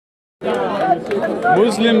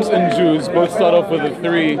Muslims and Jews both start off with the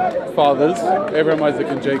three fathers, Abraham, Isaac,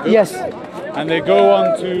 and Jacob. Yes. And they go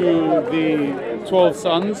on to the 12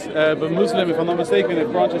 sons. But Muslim, if I'm not mistaken,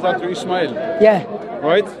 it branches out to Ishmael. Yeah.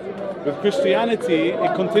 Right? With Christianity,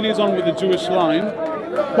 it continues on with the Jewish line.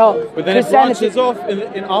 No. But then it branches off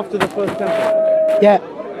in after the first temple. Yeah.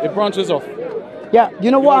 It branches off. Yeah. You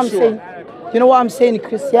know what I'm sure? saying? You know what I'm saying?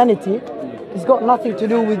 Christianity, it's got nothing to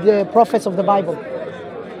do with the prophets of the Bible.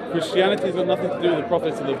 Christianity has got nothing to do with the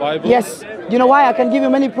prophets of the Bible. Yes. You know why? I can give you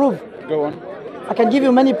many proofs. Go on. I can give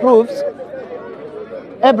you many proofs.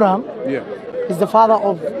 Abraham is the father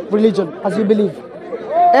of religion, as you believe.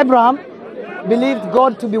 Abraham believed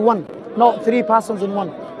God to be one, not three persons in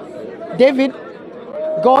one. David,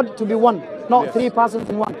 God to be one, not three persons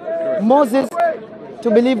in one. Moses,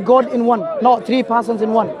 to believe God in one, not three persons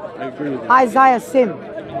in one. I agree with you. Isaiah, same.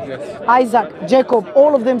 Yes. Isaac, Jacob,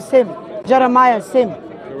 all of them same. Jeremiah, same.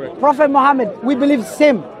 Correct. Prophet Mohammed, we believe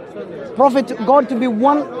same. Prophet, God to be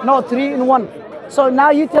one, not three in one. So now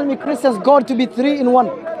you tell me Christians, God to be three in one.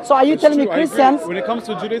 So are you telling me Christians? When it comes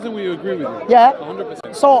to Judaism, we agree with you. Yeah.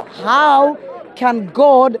 100%. So how can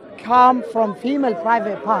God come from female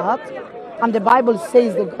private part? And the Bible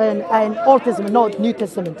says that in Old Testament, not New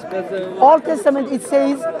Testament. Old Testament, it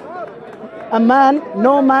says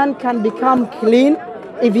no man can become clean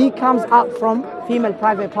if he comes out from female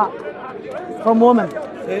private part, from woman.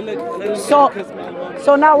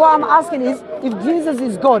 So now what I'm asking is, if Jesus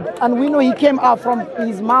is God, and we know he came out from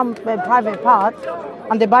his mom's private part,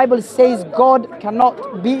 and the Bible says God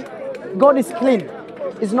is clean,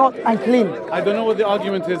 is not unclean. I don't know what the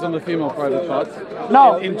argument is on the female private part.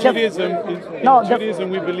 No. In Judaism, Judaism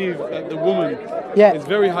we believe that the woman is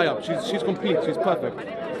very high up. She's complete, she's perfect.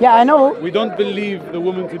 Yeah, I know. We don't believe the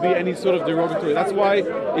woman to be any sort of derogatory. That's why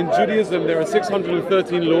in Judaism there are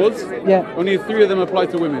 613 laws. Yeah. Only 3 of them apply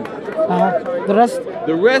to women. The rest?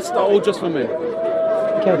 The rest are all just for men.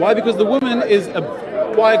 Okay. Why? Because the woman is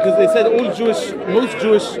why? Because they said most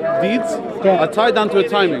Jewish deeds are tied down to a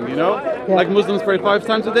timing, you know? Yeah. Like Muslims pray 5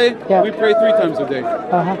 times a day, we pray 3 times a day.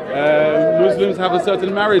 Muslims have a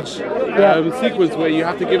certain marriage sequence where you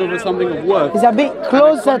have to give over something of worth. It's a bit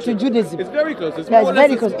closer to Judaism. It's very close. It's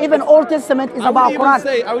very close. Even Old Testament is about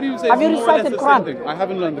Quran. I would even say have you more or less recited the Quran? same thing. I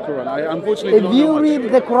haven't learned the Quran. I unfortunately if don't you know much.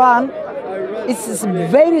 read the Quran, it's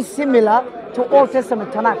very similar to Old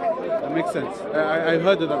Testament Tanakh. That makes sense. I've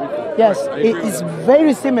heard of that before. Yes, it is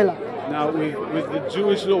very similar. Now, with the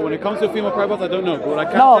Jewish law, when it comes to female private, I don't know. But what I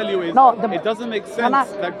can tell you is, it doesn't make sense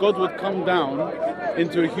that God would come down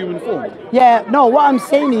into a human form. Yeah, no, what I'm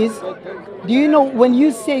saying is, do you know when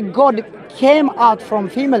you say God came out from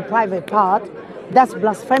female private part, that's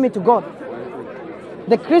blasphemy to God.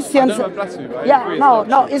 The Christians... I don't know blasphemy, but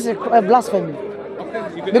it's a blasphemy.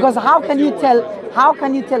 Okay, because how can you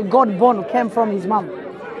tell God born came from his mom?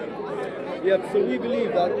 Yeah, so we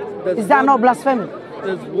believe that... Is that not blasphemy?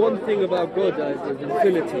 There's one thing about God that is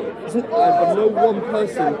infinity, but no one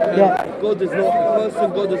person can, God is not a person,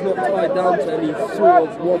 God is not tied down to any sort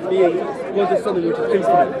of one being. God is something which is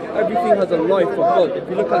infinite. Everything has a life of God. If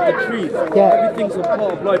you look at the trees, everything's a part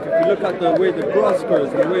of life. If you look at the way the grass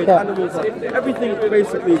grows, and the way the animals are, everything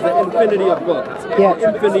basically is the infinity of God.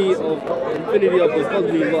 The infinity of the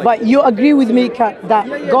godly life. But you agree with me that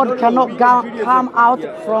God cannot come out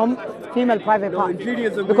from female private part?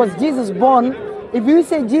 Because Jesus born... If you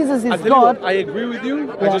say Jesus is God, I agree with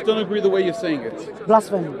you. I just don't agree the way you're saying it.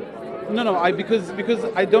 Blasphemy. No, because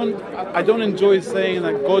I don't enjoy saying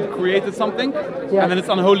that God created something and then it's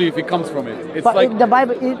unholy if it comes from it. It's but like the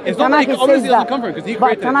Bible, it's not like obviously it doesn't come from it because He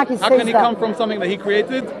created. How can He come from something that He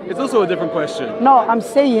created? It's also a different question. No, I'm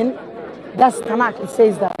saying that's Tanakh. It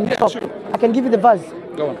says that. Yeah, sure. I can give you the verse.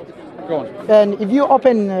 Go on. And if you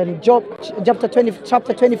open Job chapter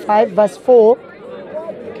 25, verse 4.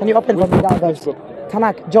 Can you open for me that verse?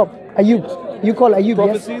 Tanakh, Job, Ayub. You call Ayub,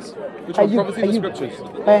 prophecies? yes? Which one? Ayub, Prophecies or scriptures?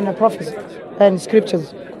 And prophecies and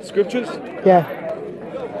scriptures. Scriptures? Yeah.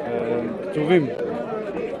 Tuvim.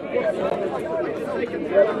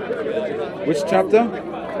 Which chapter?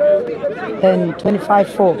 And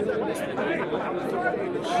 25:4.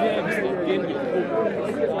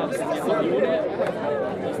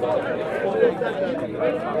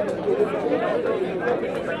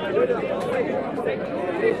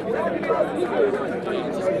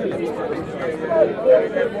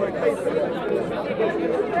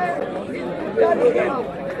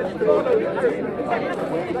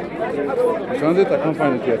 Found it? I can't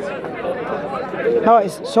find it yet. No,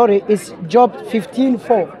 it's Job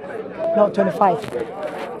 15:4, not 25.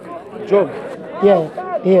 Job? Yeah,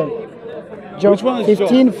 here. Job Which one is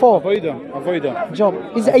 15:4. Avoida. Job.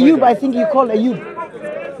 It's Ayub, I think you call Ayub.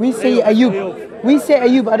 We say Ayub. We say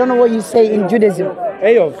Ayub. I don't know what you say in Judaism.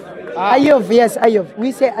 Ayub. Ayub, yes, Ayub.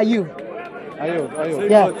 We say Ayub. Ayub.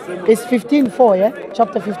 Yeah, it's 15:4, yeah?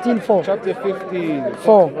 Chapter 15:4. Chapter 15.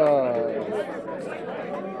 4.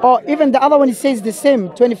 Or even the other one, it says the same.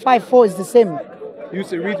 25:4 is the same. You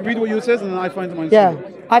say, read what you says, and then I find mine. Yeah,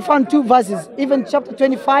 I found 2 verses. Even chapter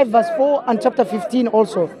 25, verse 4, and chapter 15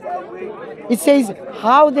 also. It says,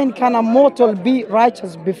 how then can a mortal be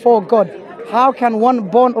righteous before God? How can one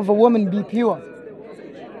born of a woman be pure?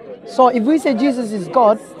 So if we say Jesus is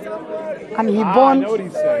God, and he born... I know what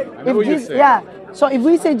he's saying. I know what you're saying. Yeah, so if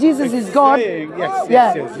we say Jesus is God...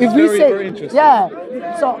 Yes. If we say... Very interesting. Yeah,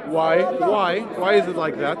 so... Why is it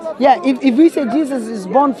like that? Yeah, if we say Jesus is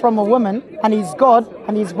born from a woman, and he's God,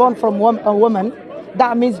 and he's born from a woman,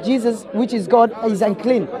 that means Jesus, which is God, is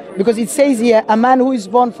unclean. Because it says here, a man who is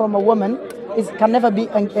born from a woman can never be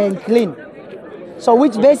unclean. So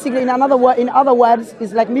which basically, in other words,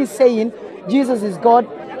 is like me saying Jesus is God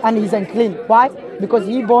and he's unclean. Why? Because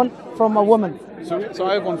he born from a woman. So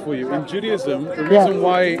I have one for you. In Judaism, the reason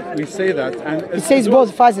why we say that, and it says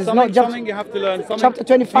both verses, not just something you have to learn. Chapter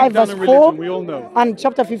 25 verse 4, religion, we all know. And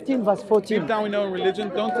chapter 15 verse 14. Deep down we know in religion,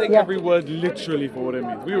 don't take every word literally for what it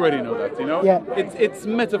means. We already know that, you know. Yeah. It's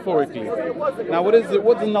metaphorically. Now, what is it?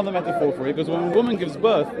 What's another metaphor for it? Because when a woman gives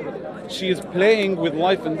birth, she is playing with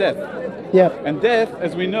life and death. Yeah. And death,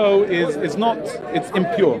 as we know, is not. It's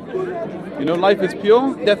impure. You know, life is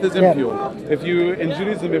pure, death is impure. If you, in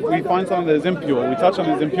Judaism, if we find something that is impure, we touch on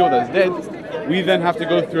it as impure, that is dead, we then have to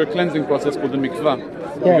go through a cleansing process called the mikvah.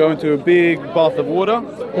 We go into a big bath of water,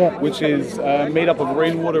 which is made up of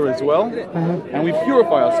rainwater as well, and we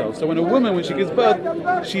purify ourselves. So when a woman, when she gives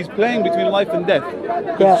birth, she's playing between life and death.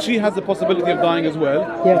 Because she has the possibility of dying as well,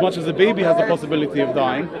 as much as the baby has the possibility of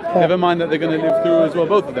dying, never mind that they're going to live through as well,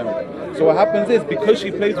 both of them. So what happens is, because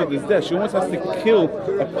she plays with this death, she almost has to kill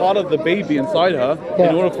a part of the baby inside her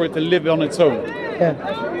in order for it to live on its own.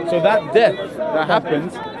 So that death that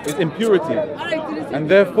happens is impurity. And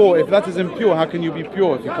therefore, if that is impure, how can you be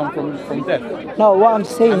pure if you come from death? No, what I'm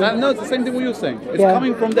saying... No, it's the same thing what you're saying. It's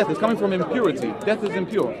coming from death. It's coming from impurity. Death is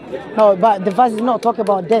impure. No, but the verse is not talking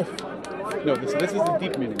about death. No, this is the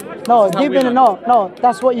deep meaning. No, deep meaning, no,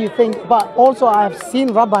 that's what you think. But also I have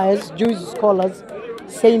seen rabbis, Jewish scholars,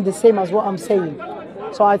 saying the same as what I'm saying.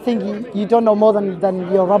 So I think you don't know more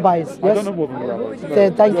than your rabbis. Yes? I don't know more than the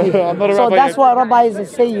rabbis. Thank you. I'm not a so rabbi that's yet. what rabbis are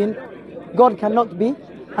saying. God cannot be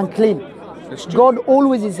unclean. God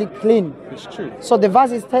always is clean. It's true. So the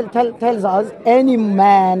verse tells us any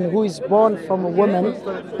man who is born from a woman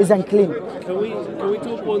is unclean. Can we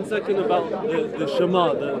talk 1 second about the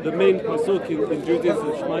Shema, the main pasuk in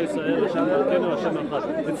Judaism? Shema Yisrael, Hashem Elokeinu, Hashem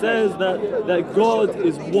Echad. It says that God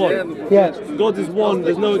is one. Yeah. God is one.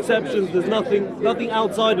 There's no exceptions. There's nothing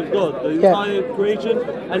outside of God. The entire creation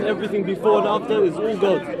and everything before and after is all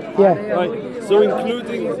God. Yeah. Right. So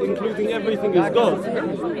including everything is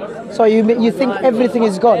God. So you think everything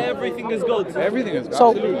is God? Everything is God. Everything is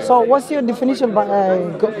God. So what's your definition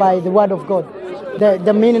by the word of God?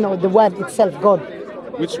 The meaning of the word itself, God.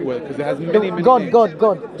 Which word? Because it has many God, names.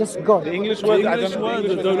 God, just God. The English word, I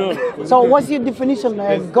don't know. So what's your definition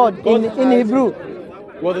of God in Hebrew?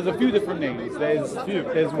 Well, there's a few different names. There's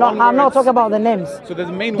No, I'm not talking about the names. So there's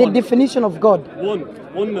the main The one. definition of God.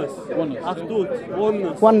 Oneness.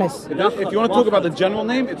 Oneness. Oneness. If you want to talk about the general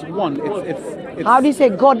name, it's one. It's How do you say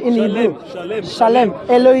God in Hebrew? Shalem.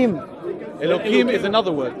 Elohim. Elohim is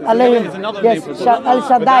another word. Elohim. Is another Yes. name for God. El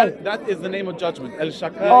Shaddai. That is the name of judgment. El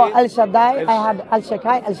Shaddai. Oh, El Shaddai. I had El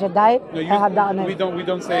Shaddai. El Shaddai. No, I had that name. we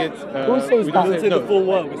don't say it. Who says we that? don't We don't say the full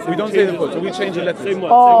word. We don't say the full. So we change the letters. Same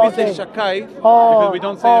word. Oh, So we okay. say Shakai because we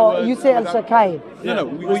don't say the word. You say El Shaddai. No.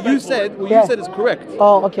 What you said is correct.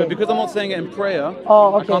 Oh, okay. But because I'm not saying it in prayer,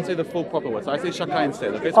 Oh, I okay. can't say the full proper word. So I say Shakai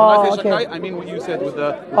instead. Okay. So when I say okay. Shakai, I mean what you said with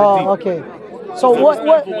the Oh, deep. okay. So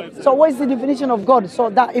what is the definition of God? So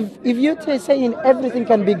that if you're saying everything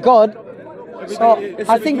can be God, so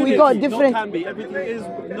I think we got different. No can be. Everything is,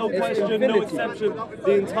 no question, no exception.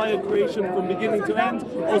 The entire creation from beginning to end,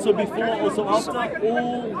 also before, also after,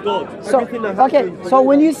 all God. So okay. So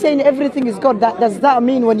when you're saying everything is God, does that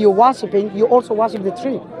mean when you're worshiping, you also worship the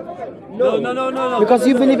tree? No. Because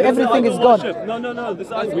you believe everything is God. No.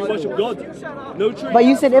 This is we worship God. No tree. But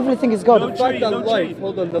you said everything is God. No The fact that no life, tree.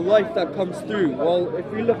 hold on, the life that comes through. Well, if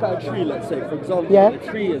we look at a tree, let's say, for example, Yeah. a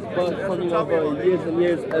tree is birthed coming over years and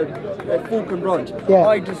years, a fork and branch. Yeah.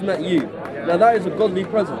 I just met you. Now that is a godly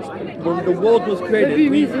presence. When the world was created,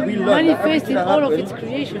 we learned that everything that all of happened, its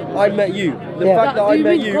creation. I met you. The fact that I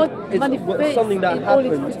met you is something that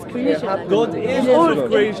happened. It happened. God is all of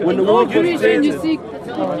creation. When the world was created,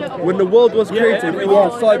 when the world was created, it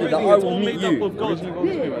was decided that I will meet you.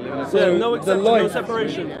 So no the exception, no life.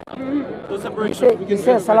 separation. No separation. You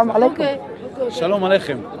say Assalamu alaikum. Shalom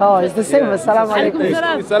aleichem. Oh, it's the same as Assalamu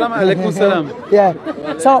alaikum. Salam alaikum salam. Yeah.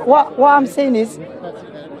 So what I'm saying is,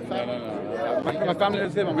 My family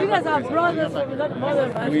is here. You guys are brothers, so we're not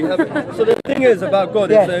brothers. So the thing is about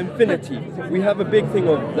God is the infinity. We have a big thing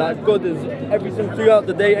of that God is everything throughout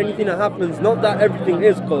the day, anything that happens, not that everything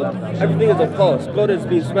is God, everything is a past. God has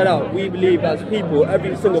been spread out. We believe as people,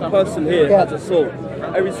 every single person here has a soul.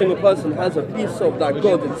 Every single person has a piece of that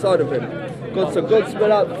God inside of him. So God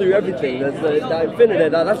spread out through everything. There's that infinity.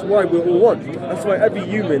 That's why we're all one. That's why every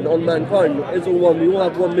human on mankind is all one. We all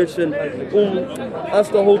have one mission. That's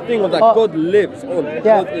the whole thing of that God lives on.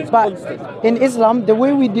 God is constant. In Islam, the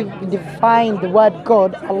way we define the word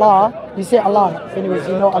God, Allah, you say Allah. Anyways,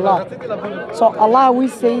 you know Allah. So Allah, we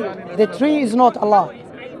say the tree is not Allah.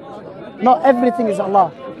 Not everything is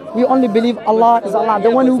Allah. We only believe Allah is Allah,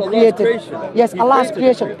 the one who created. Yes, Allah's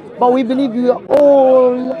creation. But we believe we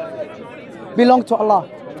all belong to Allah.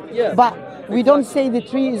 Yeah. But we don't say the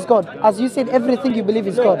tree is God. As you said, everything you believe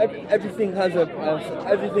is God. Everything has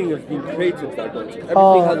everything has been created by God.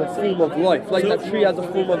 Everything has a form of life. Like that tree has a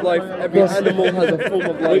form of life. Every animal has a form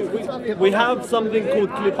of life. We have something called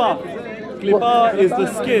klipa. Klipa is the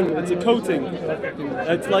skin, it's a coating.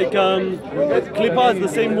 It's like, klipa is the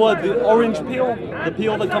same word, the orange peel, the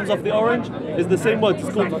peel that comes off the orange, is the same word, it's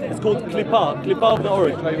called klipa of the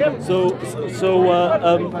orange.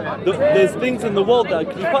 There's things in the world that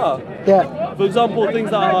are klipa. Yeah. For example, things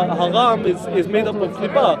that are haram is made up of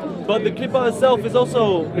klipa, but the klipa itself is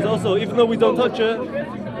also, even though we don't touch it,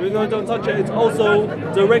 it's also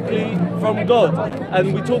directly from God.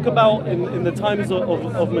 And we talk about in the times of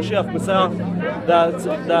Mashiach, Messiah,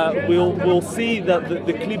 that we'll see that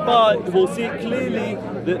the klipa, we'll see clearly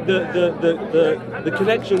the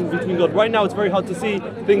connection between God. Right now it's very hard to see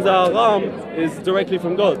things that are haram is directly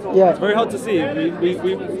from God. Yeah. It's very hard to see. We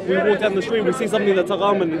walk down the street, we see something that's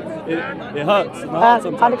haram and it hurts.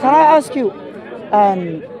 And can I ask you,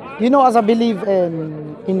 you know, as I believe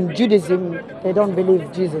in Judaism, they don't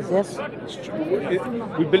believe Jesus, yes?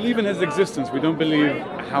 We believe in his existence. We don't believe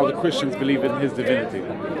how the Christians believe in his divinity.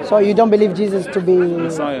 So you don't believe Jesus to be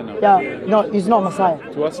Messiah, no. Yeah, no, he's not Messiah.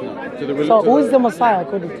 To us, no. So who is the Messiah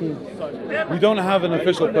according to you? We don't have an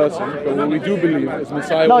official person, but what we do believe is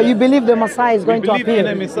Messiah. No, you believe the Messiah is going to appear. We believe in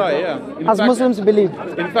a Messiah, yeah. In as fact, Muslims believe.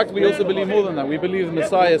 In fact, we also believe more than that. We believe the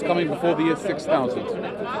Messiah is coming before the year 6000.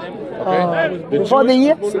 Okay? Before the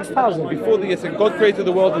year 6000? Before the year 6,000. God created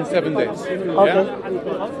the world in 7 days. Okay.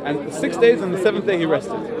 Yeah? And 6 days and the 7th day he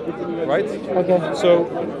rested. Right? Okay. So,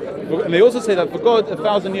 and they also say that for God,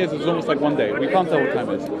 1,000 years is almost like 1 day. We can't tell what time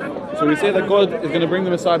it is. So we say that God is going to bring the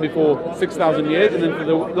Messiah before 6,000 years, and then for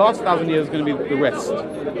the last 1,000 years is going to be the rest of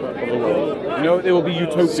the world. You know, it will be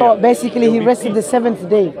utopia. So basically he rested the 7th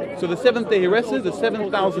day. So the 7th day he rested, the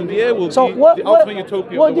 7,000th year will be the ultimate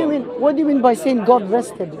utopia what of do the you world. mean? What do you mean by saying God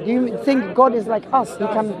rested? Do you think God is like us? He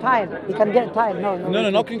can tired. He can get tired. No,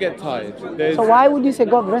 not can get tired. So why would you say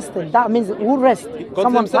God rested? That means who rest? God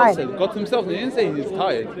Someone himself tired. said. God himself. He didn't say he's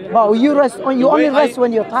tired. But you rest. You only rest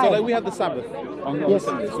when you're tired. So like we have the Sabbath on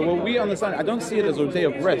Sunday. So when we understand, I don't see it as a day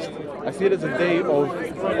of rest. I see it as a day of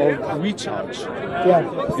recharge. Yeah.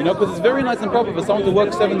 You know, because it's very nice and proper for someone to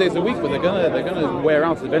work 7 days a week, but they're gonna wear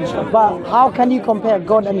out eventually. But how can you compare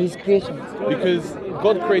God and His creation? Because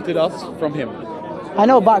God created us from Him. I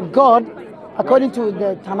know, but God, according to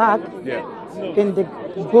the Tanakh, in the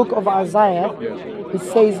book of Isaiah, it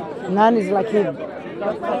says none is like Him.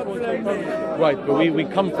 Right, but we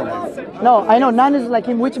come from Him. No, I know none is like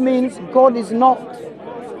Him, which means God is not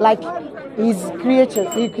like His creatures.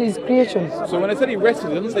 So when I said He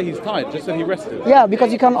rested, it doesn't say He's tired, just said He rested. Yeah,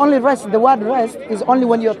 because you can only rest. The word rest is only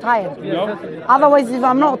when you're tired. No. Otherwise, if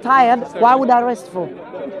I'm not tired, why would I rest for?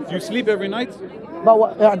 Do you sleep every night?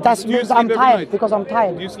 But that means I'm tired because I'm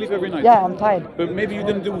tired. Do you sleep every night? Yeah, I'm tired. But maybe you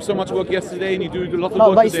didn't do so much work yesterday and you do a lot of No,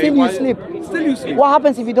 work but today. still you sleep. Still you sleep. What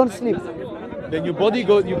happens if you don't sleep? Then your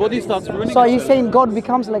body starts ruining So you're itself. saying God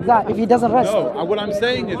becomes like that if He doesn't rest? No, what I'm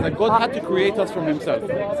saying is that God had to create us from Himself.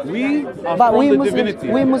 We are But from the divinity.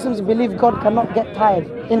 we Muslims believe God cannot get tired.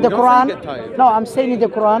 In the don't say Quran, get tired. no, I'm saying in the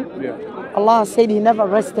Quran, Allah said He never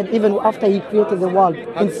rested even after He created the world.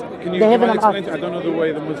 Can you the heaven and explain? earth. I don't know the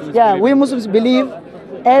way the Muslims Yeah, believe. we Muslims believe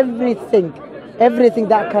everything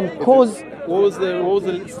that can cause. What was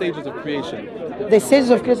the stages of creation? The sages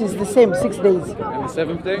of creation is the same, 6 days. And the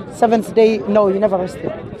seventh day? Seventh day, no, he never rested.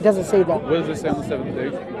 It doesn't say that. What does it say on the seventh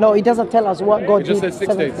day? No, it doesn't tell us what God It just did. says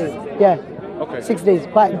 6 days. Yeah. Okay. 6 days.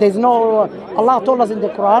 But there's no, Allah told us in the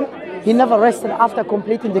Quran, he never rested after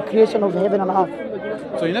completing the creation of heaven and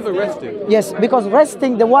earth. So he never rested? Yes, because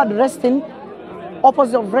resting, the word resting,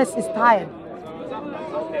 opposite of rest is tired.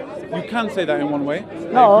 You can say that in one way.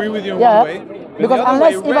 No, I agree with you in yeah, one way. But because the other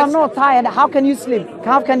unless way, if I'm not tired, how can you sleep?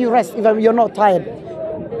 How can you rest if you're not tired?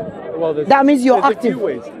 Well, That means you're there's active. A few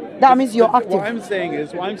ways. That means you're But active. What I'm saying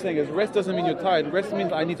is, rest doesn't mean you're tired. Rest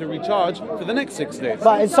means I need to recharge for the next 6 days.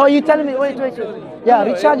 But so you telling me, wait. Yeah,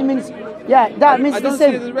 recharge means, yeah, that means I the don't see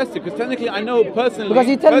it same. as rested because technically I know personally. Because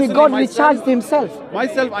you tell me personally, God myself- recharged himself.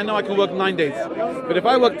 Myself, I know I can work 9 days. But if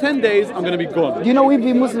I work 10 days, I'm going to be gone. Do you know we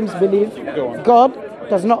Muslims believe Go on. God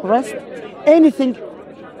does not rest? Anything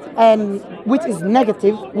which is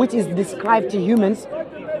negative, which is described to humans,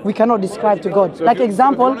 we cannot describe to God. So Like if you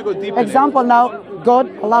example, wanna go deep in example now,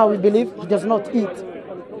 God, Allah, we believe He does not eat.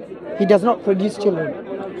 He does not produce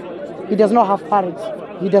children. He does not have parents.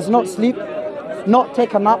 He does not sleep, not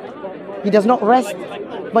take a nap. He does not rest.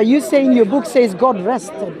 But you say in your book says God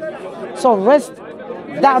rested. So rest,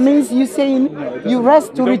 that means you saying you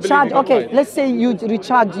rest to We don't recharge. believe in Okay, God. let's say you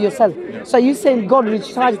recharge yourself. So you saying God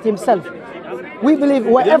recharged himself. We believe He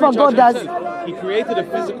didn't whatever recharge God does, himself. He created a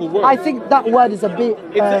physical world. I think that word is a bit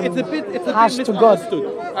It's a bit harsh to God.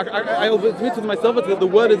 misunderstood. I admit to myself that the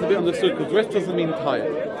word is a bit understood because rest doesn't mean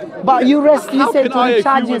tired. But you rest, you How say can to I, a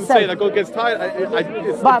recharge human, say that yourself. God gets tired?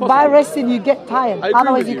 It's But by impossible. resting, you get tired. I agree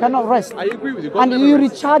Otherwise, with you you. cannot rest. I agree with you. God And never you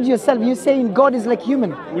rests. recharge yourself. You're saying God is like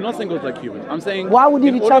human. We're not saying God's like human. I'm saying Why would he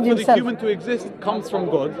in recharge order for himself? the human to exist comes from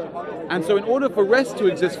God. And so in order for rest to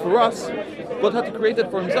exist for us, God had to create it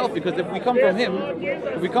for himself because if we come from him,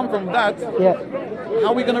 if we come from that, Yeah. how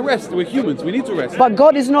are we going to rest? We're humans. We need to rest. But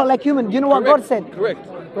God is not like human. Do you know what God Correct. said? Correct.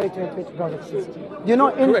 Wait, brother. Do you know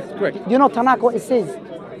in Correct. Do you know Tanakh what it says?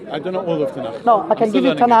 I don't know all of Tanakh. No, I I'm can still give you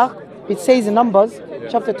learning Tanakh. It says in Numbers, Yeah.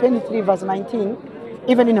 chapter 23, verse 19.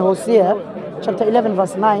 Even in Hosea, chapter 11,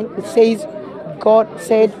 verse 9, it says, God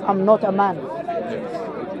said, I'm not a man.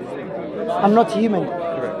 I'm not human.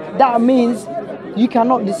 Correct. That means you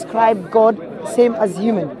cannot describe God same as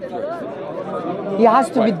human. He has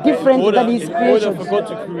to be Right. different than his in order creations. for God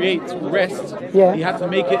to create rest, Yeah. he had to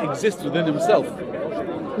make it exist within himself.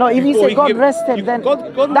 No, if you Before say he can God give- rested, then God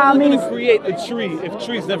that wasn't going means to create a tree if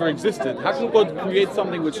trees never existed. How can God create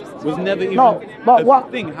something which was never even No, but a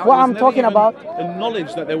what- thing? How what it was I'm never talking even about- a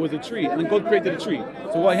knowledge that there was a tree, and then God created a tree.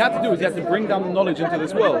 So what he had to do is he had to bring down the knowledge into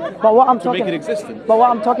this world But what I'm to talking make it existent. But what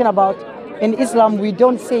I'm talking about, in Islam, we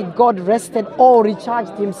don't say God rested or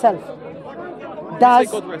recharged himself.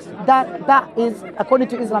 That's, God rested. that is, according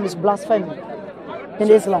to Islam, is blasphemy in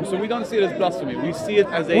Islam. So we don't see it as blasphemy. We see it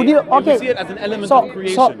as a Would you, we see it as an element of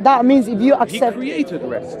creation. So that means if you He accept, created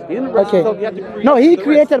rest. He didn't rest okay, himself. He had to create no, he the rest.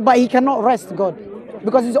 created, but he cannot rest God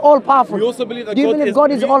because he's all powerful. We also believe that do you believe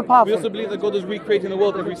God is all We powerful? also believe that God is recreating the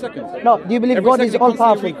world every second. No, do you believe Every God second is he all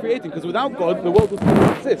constantly powerful? recreating because without God, the world would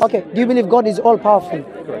not exist. Okay, do you believe God is all powerful?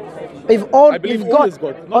 Correct. If all, I believe if all God, is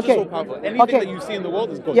God, not okay, just all powerful. Anything okay. that you see in the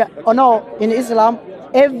world is God. Yeah, That's or it. no, in Islam,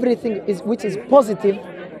 everything is which is positive,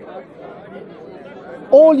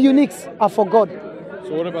 all uniques are for God.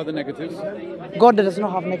 So what about the negatives? God does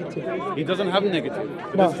not have negative. He doesn't have negative.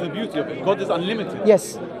 But No. This is the beauty of it. God is unlimited.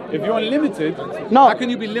 Yes. If you're unlimited, No. how can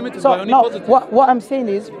you be limited So by only no, positive? what I'm saying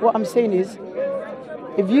is,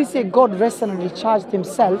 if you say God rested and recharged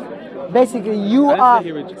himself, basically you I didn't are say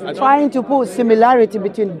he I don't- trying to put similarity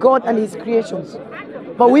between God and his creations.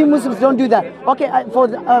 But we Muslims don't do that. Okay, for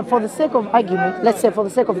the sake of argument, let's say for the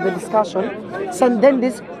sake of the discussion, so then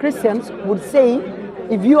these Christians would say,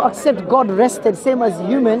 if you accept God rested same as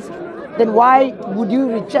humans, then why would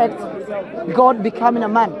you reject God becoming a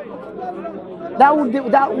man? That would be,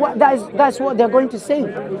 that's what they're going to say.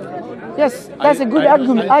 Yes, that's a good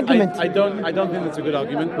argument. I don't think that's a good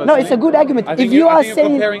argument. No, it's a good argument. I think If you I are think you're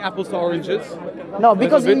saying comparing apples to oranges. no,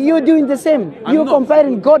 because bit. you're doing the same. I'm You're not.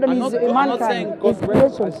 comparing God and I'm his not, I'm not saying mankind, God his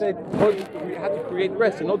rest. I creations. said God had to create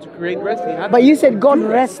rest. In order to create rest, he had But to you said God do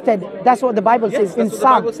rest. rested. That's what the Bible Yes, says in that's what the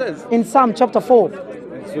Psalm. Bible says. In Psalm chapter 4.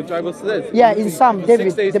 That's what the Bible says. Yeah, in Psalm, For David,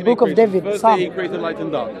 6 days the he book made of creation. David, First Psalm. day he created light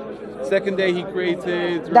and dark. Second day he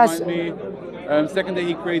created, That's- remind me. Second day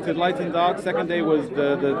he created light and dark. Second day was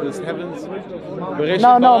the heavens.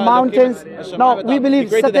 No, mountains. No, we believe he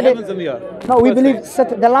created Saturday. the heavens and the earth. No, we First believe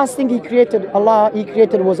day. the last thing he created, He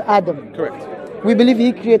created was Adam. Correct. We believe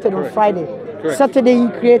he created on Correct. Friday. Correct. Saturday he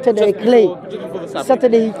created Just clay. just before the Sabbath.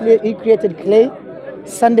 Saturday he created clay.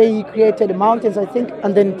 Sunday he created mountains, I think,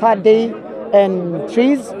 and then third day and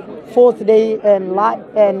trees. fourth day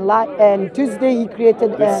and Tuesday he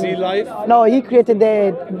created The sea life? No, he created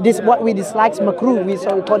this what we dislikes makruh. We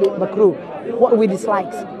call it makruh. What we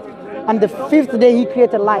dislikes. And the fifth day he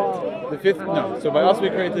created light. The fifth, no. So by us we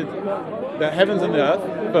created the heavens and the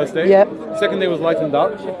earth, first day. Yep. Second day was light and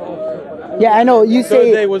dark. Yeah, I know. You Third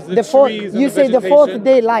say day was the fourth. trees and You the say the fourth vegetation.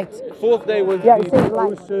 day light. Fourth day was Yeah, the it says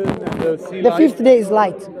light. ocean and the sea The light. fifth day is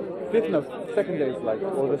light. Fifth, no, second day is light.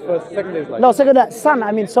 Or the second day is light. No, second day sun.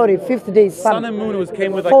 I mean, sorry, fifth day is sun. Sun and moon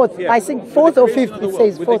came with like Fourth, yeah, I think with fourth the or creation fifth, of the it world,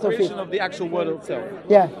 says with fourth the or creation fifth. of the actual world itself.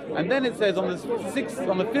 Yeah. And then it says on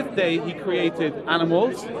the fifth day he created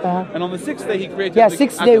animals, and on the sixth day he created. Yeah, the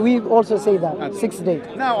sixth day atoms. we also say that. Atoms. Sixth day.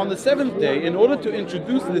 Now on the seventh day, in order to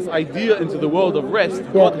introduce this idea into the world of rest,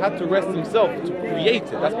 Yeah. God had to rest himself to create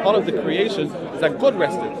it. That's part of the creation, is that God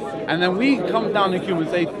rested. And then we come down in human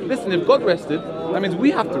and say, listen, if God rested, that means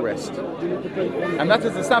we have to rest. And that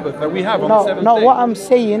is the Sabbath that we have on the seventh No, day. what I'm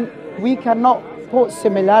saying, we cannot put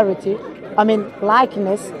similarity,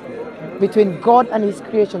 likeness between God and his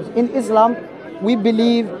creations. In Islam, we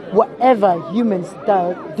believe whatever humans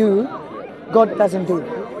do, God doesn't do.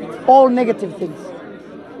 All negative things.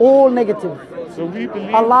 All negative. So we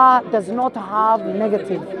believe Allah does not have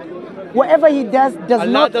negative. Whatever he does Allah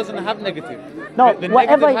not. doesn't have negative. No, the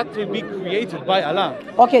whatever- negative had to be created by Allah.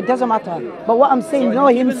 Okay, it doesn't matter. But what I'm saying, So no,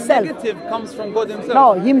 even himself. negative comes from God himself.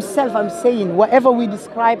 No, himself, I'm saying, whatever we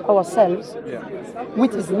describe ourselves, Yeah.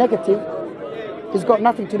 which is negative, it's got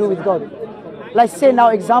nothing to do with God. Like say now,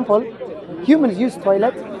 example, humans use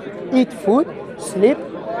toilet, eat food, sleep.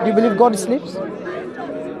 Do you believe God sleeps?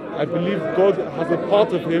 I believe God has a part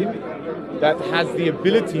of him that has the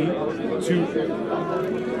ability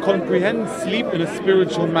to comprehend sleep in a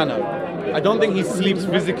spiritual manner. I don't think he sleeps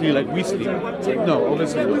physically like we sleep. No,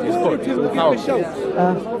 obviously he's God, he's all powerful.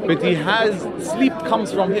 But he has, sleep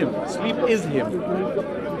comes from him. Sleep is him.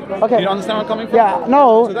 Okay. You understand where I'm coming from? Yeah,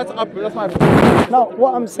 no. So that's my No,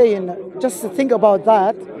 what I'm saying, just to think about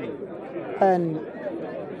that, and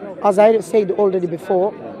as I said already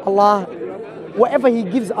before, Allah, whatever he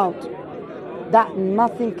gives out, that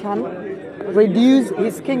nothing can reduce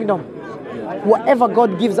his kingdom. Whatever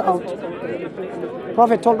God gives out.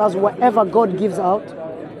 Prophet told us whatever God gives out,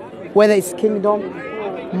 whether it's kingdom,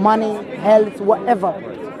 money, health, whatever,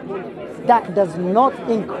 that does not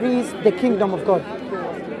increase the kingdom of God.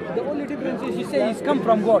 The only difference is you say he's come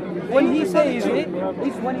from God. When he says it,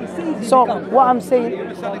 it's when he says it. So what I'm saying,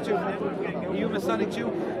 You Messianic Jew?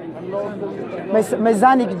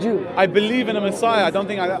 Messianic Jew. I believe in a Messiah. I don't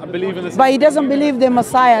think I believe in the. But he doesn't believe the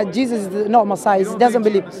Messiah. Jesus is not Messiah. He doesn't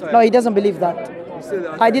believe. No, he doesn't believe that.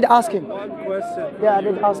 I did ask him. Yeah, I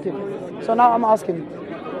did ask him. So now I'm asking.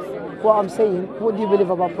 What I'm saying, what do you believe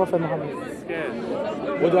about Prophet Muhammad?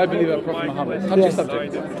 What do I believe about Prophet Muhammad? Touchy Yes.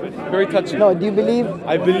 subject. Very touchy. No, do you believe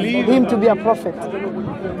I believe him to be a prophet?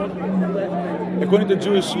 according to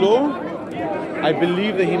Jewish law, I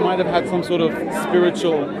believe that he might have had some sort of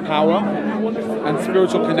spiritual power and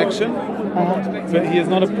spiritual connection, but he is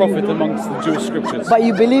not a prophet amongst the Jewish scriptures. But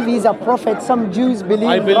you believe he's a prophet. Some Jews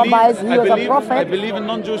believe, rabbis, he was a prophet. I believe in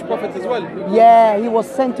non-Jewish prophets as well, Yeah, he was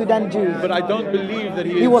sent to them Jews. but I don't believe that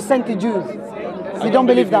He was sent to Jews. You don't don't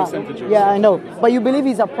believe believe he was that? sent to Jews. Yeah, I know. But you believe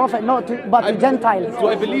he's a prophet, not to, but to Gentiles. Do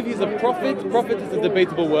I believe he's a prophet? Prophet is a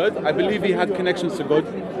debatable word. I believe he had connections to God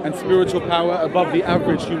and spiritual power above the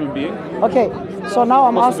average human being. Okay, so now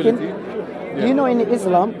I'm asking, Possibility. you know in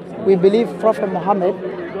Islam, we believe Prophet Muhammad,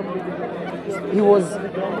 he was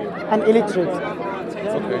an illiterate.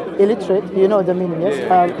 Okay. Illiterate, you know what the meaning, yes?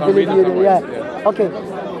 Yeah, you can't believe read, you can't yeah. write, yeah.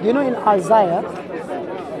 Okay, you know in Isaiah,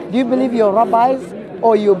 do you believe your rabbis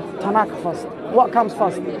or your Tanakh first? What comes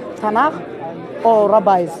first, Tanakh or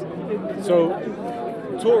rabbis? So,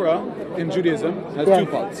 Torah in Judaism has Yeah. two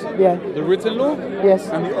parts. Yeah. The written law Yes.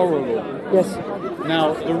 and the oral law. Yes,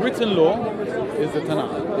 Now, the written law is the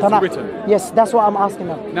Tanakh. It's Tanakh. written. Yes, that's what I'm asking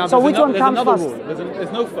now. Now, So there's which one there's comes another first? rule.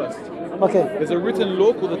 There's no first. Okay, There's a written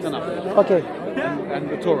law called the Tanakh okay, and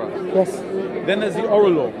the Torah. yes, Then there's the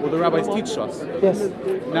oral law, where the rabbis teach us. yes.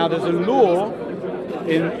 Now, there's a law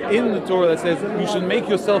in the Torah that says you should make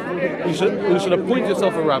yourself, you should appoint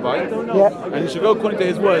yourself a rabbi, Yeah. and you should go according to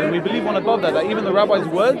his word. And we believe one above that even the rabbi's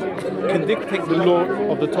word can dictate the law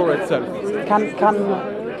of the Torah itself.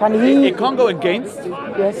 Can he? It can't go against,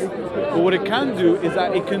 Yes. but what it can do is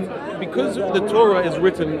that it can, because the Torah is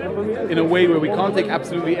written in a way where we can't take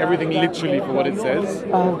absolutely everything literally for what it says,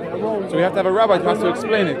 so we have to have a rabbi who has to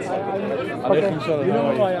explain it.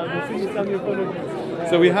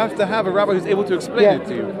 So we have to have a rabbi who's able to explain Yeah. it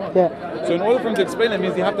to you. Yeah. So in order for him to explain it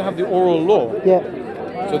means you have to have the oral law. Yeah.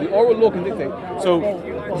 So the oral law can dictate. So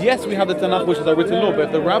yes, we have the Tanakh, which is our written law, but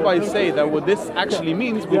if the rabbis say that what this actually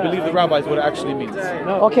means, we believe the rabbis what it actually means.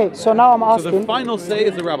 Okay, so now I'm asking. So the final say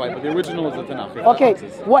is the rabbi, but the original is the Tanakh. Okay,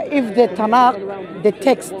 what if the Tanakh, the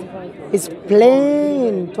text, is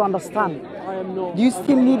plain to understand? Do you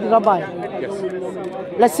still need rabbi? Yes.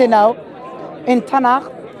 Let's say now, in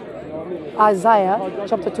Tanakh, Isaiah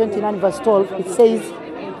chapter 29 verse 12, it says,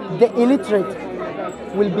 the illiterate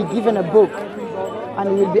will be given a book and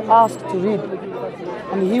he will be asked to read.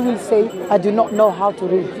 And he will say, I do not know how to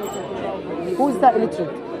read. Who is that illiterate?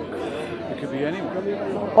 It could be anyone.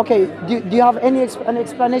 Okay, do you have an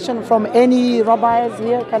explanation from any rabbis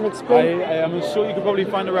here? Can explain? I am sure you could probably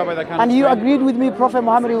find a rabbi that can. And you explain. agreed with me, Prophet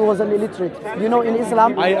Muhammad was an illiterate. You know, in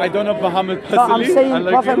Islam. I don't know Muhammad personally. No, I'm saying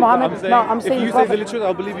unlike Prophet you, Muhammad. I'm saying if you say he's illiterate,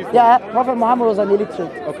 I'll believe you. Yeah, Prophet Muhammad was an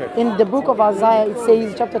illiterate. Okay. In the book of Isaiah, it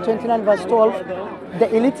says, chapter 29, verse 12,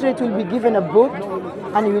 the illiterate will be given a book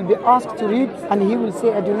and he will be asked to read, and he will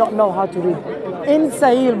say, I do not know how to read. In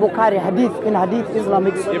Sahih al-Bukhari, in Hadith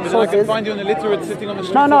Islamic Yeah, but sources. then I can find you an illiterate sitting on the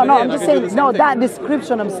street. No, over I'm there, just and I can do saying, the same no, thing. that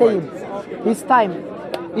description I'm saying, his time.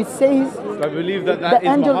 It says, I believe that the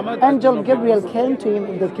is Muhammad. angel Gabriel came to him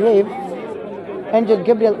in the cave. Angel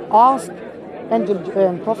Gabriel asked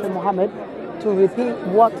Prophet Muhammad to repeat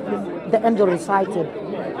what the angel recited.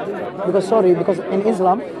 Because in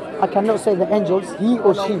Islam, I cannot say the angels, he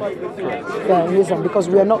or she. Yeah, in Islam, because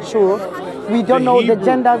we are not sure. We don't know the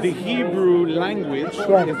genders. The Hebrew language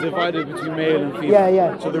is divided between male and female.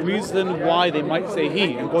 Yeah. So the reason why they might say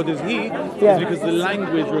he, and God is he, Yeah. is because the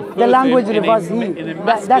language refers The language to him refers in he. a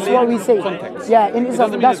That's what we say. context. Yeah, in It Islam,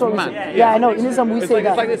 doesn't mean that's it's what we man. say. Yeah, I know. In Islam, we say It's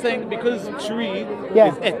that. like they're saying because tree Yeah.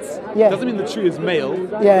 is et. Yeah. Doesn't mean the tree is male.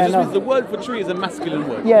 Yeah, It just no. means the word for tree is a masculine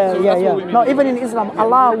word. Yeah, so yeah, that's yeah. what we mean. No, even in Islam,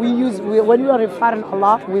 Allah, when we are referring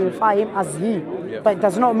Allah, we refer him as he. Yeah. But it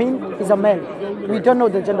does not mean he's a male. We don't know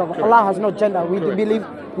the gender of Allah. Has no gender. We believe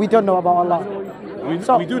we don't know about Allah.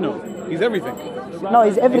 We do know. He's everything. No,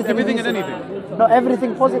 he's everything. Everything He's- and anything. No,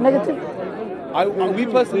 everything positive, negative. We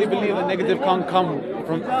personally believe that negative can't come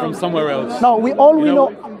from somewhere else. No, we all we You know,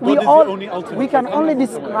 know. God We is the all only ultimate. we can only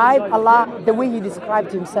describe Allah the way He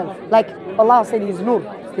described Himself. Like Allah said, He's Nur,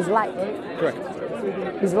 He's light, Correct.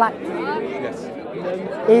 He's light. Yes.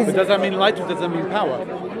 He's But does that mean light or does that mean power?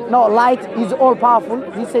 no light. He's all powerful.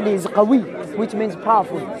 He said He's Qawi, which means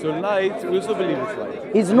powerful. So light, we also believe it's light.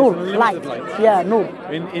 He's It's Nur, unlimited light. Yeah, Nur.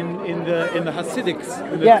 In the Hasidics,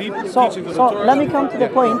 in the Yeah. deep So teachings of the Torah. let me come to the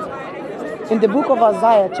point. In the book of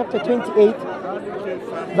Isaiah, chapter 28,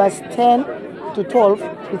 verse 10 to 12,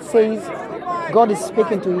 it says, God is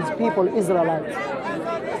speaking to His people, Israelites.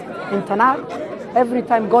 In Tanakh, every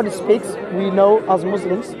time God speaks, we know as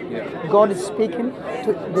Muslims, God is speaking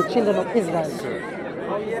to the children of Israel.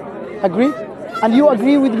 Agree? And you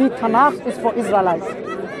agree with me, Tanakh is for Israelites.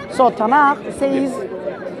 So Tanakh says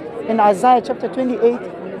in Isaiah chapter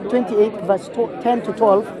 28, verse 10 to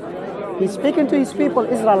 12, He's speaking to His people,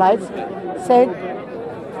 Israelites, said,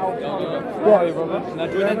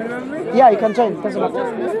 yeah, you can join. Doesn't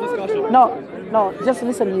matter. No, just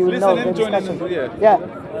listen. You will know the discussion. Yeah.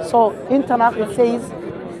 So in Tanakh it says,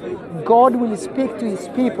 God will speak to His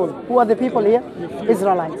people. Who are the people here?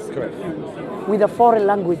 Israelites. Correct. With a foreign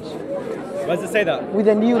language. Where does it say that? With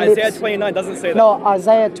a new Isaiah lips. 29 doesn't say that. No,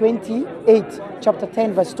 Isaiah 28, chapter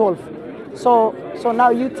 10, verse 12. So now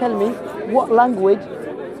you tell me, what language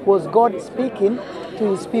was God speaking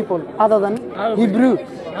to His people other than Hebrew?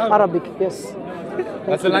 Arabic, yes.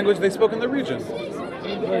 That's the language they spoke in the region.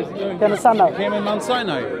 You understand now? Came in Mount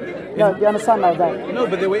Sinai. No, you understand now that? No,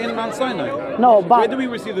 but they were in Mount Sinai. No, but Where did we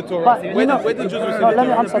receive the Torah? but Where you know, did Jews receive no, the let me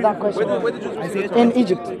Torah? answer that question. Where did Jews receive the Torah? In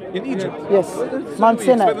Egypt. In Egypt? Yes. So Mount we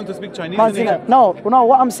Sinai. expect them to speak Chinese Mount in Sinai. Egypt? No,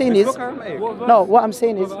 what I'm saying is, Spoke Aramaic. no, what I'm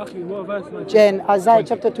saying is, in Isaiah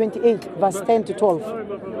chapter 28, verse 10 to 12.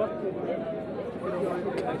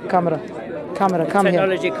 Camera, come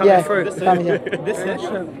Technology here. coming through. Come here.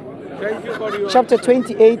 Chapter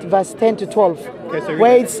 28, verse 10 to 12,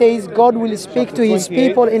 where it says God will speak to His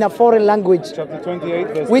people in a foreign language, Chapter 28,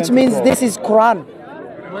 verse which 10 to means 12. this is Quran.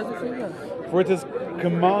 For it is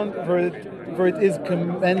commandment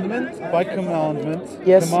by commandment,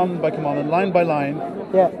 Yes. commandment by commandment, line by line,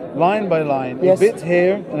 Yeah. line by line, Yes. a bit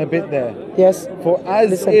here and a bit there. Yes. For as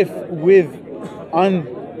Listen. if with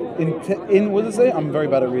what does it say? I'm very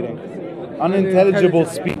bad at reading. Unintelligible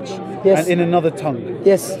speech, Yes. and in another tongue.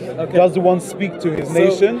 Yes. Does the one speak to his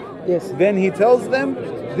nation? Yes. Then he tells them,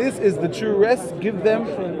 this is the true rest, give them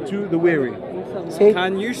to the weary. See?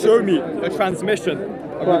 Can you show me a transmission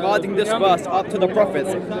regarding this verse up to the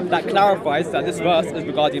prophets that clarifies that this verse is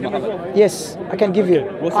regarding Muhammad? Yes, I can give you.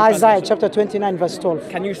 What's the Isaiah translation? chapter 29 verse 12.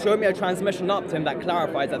 Can you show me a transmission up to him that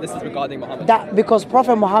clarifies that this is regarding Muhammad? That because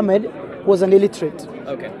Prophet Muhammad was an illiterate.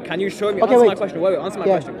 Okay. Can you show me? Okay, answer wait. my question. Wait. Answer my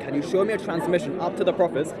question. Can you show me a transmission up to the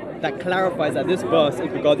prophets that clarifies that this verse is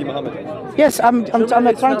regarding Muhammad? Yes, I'm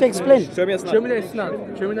trying to explain. Show me a snap. Show me that snap.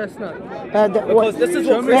 Show me that snap. Because this is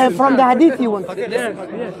what Christians from the hadith you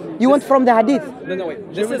want. You want from the hadith? No,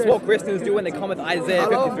 wait. This is what Christians do when they come with Isaiah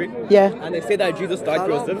 53. Yeah. And they say that Jesus died for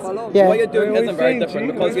your sins. Yeah. What you're doing isn't very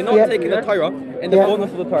different because you're not taking the Torah in the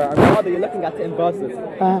fullness of the Torah, and rather you're looking at it in verses.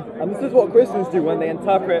 And this is what Christians do when they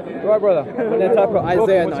interpret, right, brother? When they interpret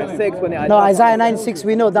Isaiah 9:6, when they No, Isaiah 9:6,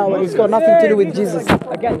 we know that one. It's got nothing to do with Jesus.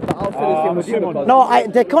 Again, but I'll tell you the same with you. No,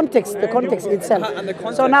 the context itself. And the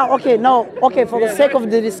context. So now, okay, for the sake of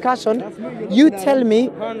the discussion, you tell me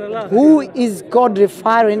who is God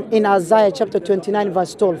referring in Isaiah chapter 29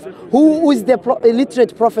 verse 12? Who is the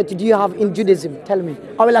illiterate prophet do you have in Judaism? Tell me.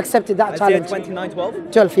 I will accept that Isaiah challenge.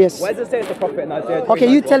 29:12? 12, yes. Where does it say it's the prophet in Isaiah 29:12? Okay,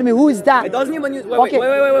 you tell me who is that? It doesn't even use, Okay.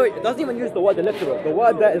 wait. It doesn't even use the word illiterate. The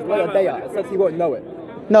word there is Loyadea. It says he won't know it.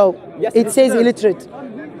 No, Yes, it says illiterate.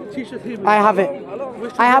 I have it.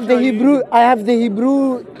 I have the Hebrew. I have the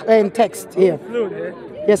Hebrew text here.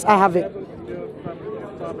 Yes, I have it.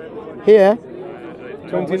 Here.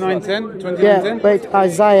 29:10. Yeah. 29:10. Wait,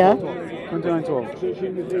 Isaiah.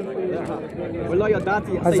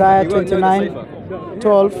 29:12. Isaiah 29,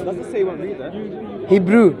 12. Doesn't say he won't read it.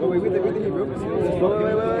 Hebrew. Wait, read the Hebrew.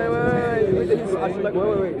 Wait. Read the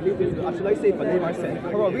Hebrew. I should like say for name I said.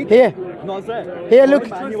 Come on, read it. Here. Not there. Here, look.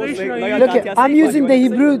 Look here. I'm using the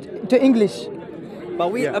Hebrew to English.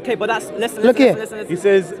 But we, okay, but that's, listen. Look here. He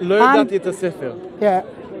says, "Lo yodati et sefer." Yeah.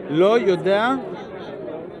 Lo yoda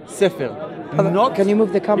sefer. Not Can you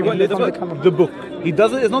move the camera? won't do the From the book. camera. the book. He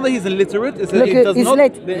doesn't. It's not that he's illiterate. It's that Look, he does he's not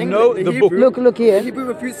late. know the book. Look The here. Hebrew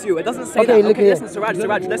refutes you. It doesn't say Okay, that. look Okay, here. listen, Siraj,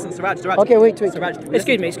 listen, Siraj. Okay, wait. Siraj,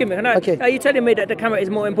 Excuse me. Can I, Okay. Are you telling me that the camera is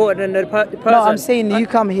more important than the person? No, I'm saying you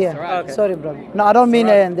come here. Okay. Sorry, brother. No, I don't mean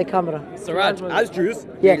the camera. Siraj, as Jews,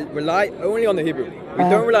 Yeah. we rely only on the Hebrew. We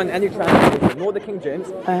don't rely on any translation, nor the King James,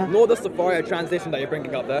 nor the Safari translation that you're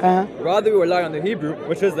bringing up there. Rather, we rely on the Hebrew,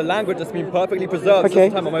 which is the language that's been perfectly preserved Okay.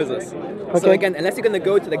 since the time of Moses. So Okay. again, unless you're going to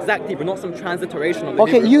go to the exact Hebrew, not some transliteration of the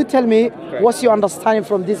Okay, Hebrew. you tell me what's your understanding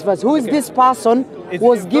from this verse. Who is this person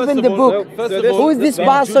was given First the of all- book? first of Who all, is this in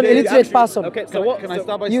person, Judaism- illiterate person? Okay, so Can, what? can I so-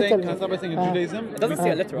 start by You saying? tell Can I me. start by saying in Judaism? It doesn't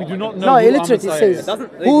say illiterate. We do not know No, who our illiterate it Messiah says. is.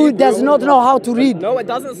 doesn't- the Who Hebrew- does not know how to read? No, it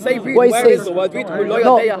doesn't say read. What it Where says? is the word read? No.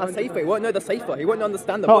 Loyadea has Sefer. He won't know the Sefer. He won't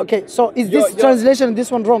understand the Oh, book. okay, so is You're- this translation, this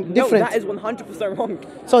one wrong, No, different? that is 100% wrong.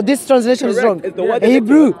 So this translation is Correct. wrong. It's the word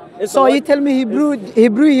Hebrew. illiterate. It's the So word- you tell me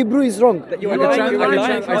Hebrew is wrong. That you're I can relying tran- I can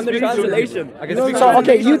relying tran- on the I speak to- translation. I can speak So to-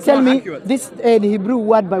 okay, you It's tell not me accurate. this Hebrew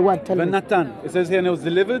word by word. Tell me. Benatan. It says here, and it was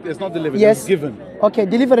delivered. It's not delivered. Yes. It's given. Okay,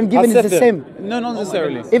 delivered and given is the Hasefer. same. No, not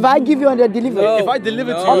necessarily. If I give you and I deliver, No. If I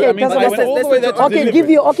deliver to No. you, Okay, I mean, that's I what I went said. all the way there to okay, deliver. give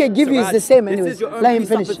you is the same this anyways. is your own Let him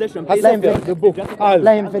finish. presupposition. Let him Hasefer, finish. the book. Al.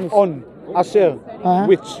 Let him finish. On. Asher.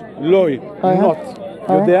 Which. Loi. Not.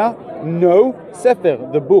 Uh-huh. Yodea. No. Sefer.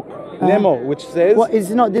 The book. Nemo. Which says. What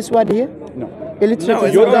is not this word here? No. Illiterate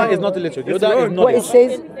is Yoda wrong. is not illiterate. It's Yoda is wrong. What it knowledge.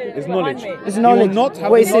 says Is knowledge. is He knowledge. will not have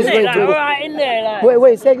What the it says, knowledge.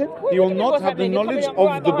 wait, say again. He will not have the knowledge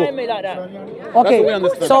of the book. Okay, what we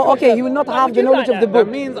understand. so okay, he will not have the knowledge of the That book.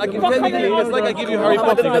 means I can technically, it's like I give you Harry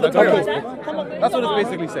Potter. doesn't know the I don't know Torah. this book. That's what it's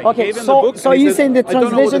basically saying. Okay, Gave him the so book so and he you're says, saying the "I don't know what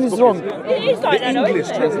translation this is book wrong. The English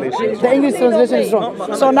translation. The English translation is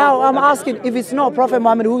wrong. So now I'm asking, if it's not Prophet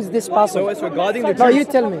Muhammad, who is this So person? it's regarding the Jews. No, you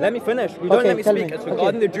tell me. Let me finish. You don't Okay, let me tell speak. me. It's Okay.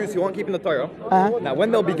 regarding the Jews who aren't keeping the Torah. Uh-huh. Now,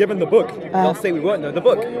 when they'll be given the book, they'll say we won't know the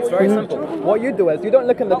book. It's very simple. What you do is you don't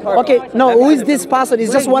look in the Torah. Okay, no, who is this person?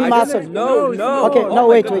 It's just one person. No. Okay, Oh no, my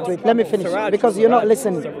wait. goodness. Let me finish Siraj, because you're not Siraj.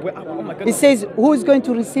 listening. Oh my It goodness. says, who is going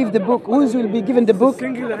to receive the book? Who will be given the book?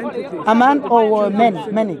 A man or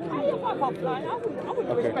many?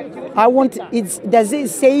 I want. Does it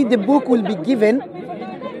say the book will be given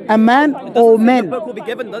a man or The men? book will be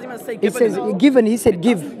given. Doesn't even say It given. says given. He said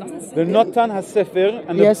give. The Natan has Sefer,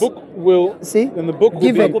 and Yes. the book will. See? And the book will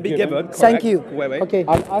Given. be will be given. Thank correct. you. Wait. Okay.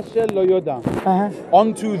 Al Asher lo yoda. Uh-huh.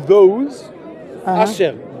 Onto those.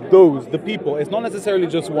 Asher, those, the people. It's not necessarily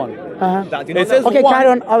just one. That, you know It says Okay, one. carry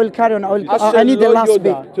on. I will carry on. Asher I need the lo last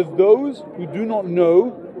bit. yoda, to those who do not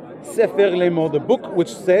know Sefer Lemor, the book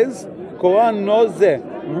which says, Quran no ze,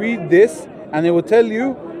 read this, and they will tell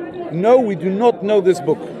you, no, we do not know this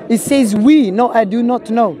book. It says we. No, I do not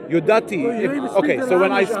know. Yodati. Okay, so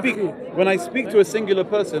when I speak to a singular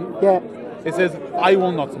person, Yeah. it says, I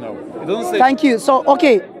will not know. It doesn't say. Thank you. So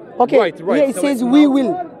okay. Right. Here it So says it's we not-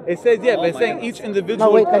 will. It says, yeah, they're saying each individual.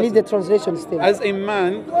 No, wait, I person, need the translation still. as a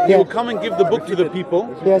man, he will come and give the book to the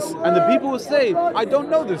people. Yes. And the people will say, I don't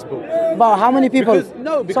know this book. But how many people?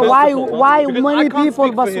 Because so why because many I can't people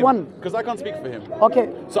speak for but him. one? Because I can't speak for him. Okay.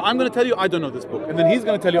 So I'm going to tell you I don't know this book, and then he's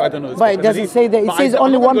going to tell you I don't know this But book. it and then doesn't say that. It but says I'm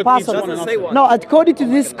only not one gonna go to each person. one and Doesn't answer. say one. No, according to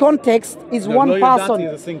this context, is No, one loyalty person.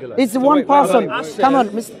 is a singular. It's So one wait, person. hold on. Come on,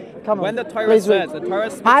 Mr. Come on. When the Torah Please says, wait. the Torah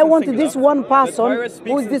speaks I in want singular, this one the person. Torah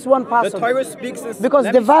speaks Who is in- this one person? The Torah speaks in Because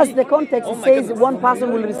let the me verse, speak. the context Oh my says goodness. one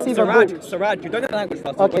person will receive a book. Siraaj, you don't know the language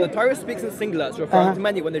first. Okay. When the Torah speaks in singular, it's referring to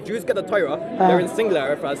many. When the Jews get the Torah, they're in singular, it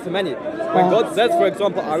refers to many. When God says, for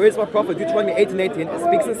example, I raise my prophet, Deuteronomy 18:18, it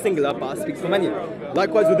speaks in singular, but it speaks for many.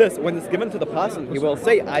 Likewise with this, when it's given to the person, he will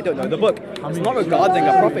say, I don't know the book. It's not regarding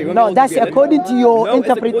a prophet. No, that's according to your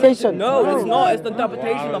interpretation. No, it's not. It's the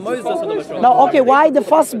interpretation of Moses on the Mishra. No, okay, why the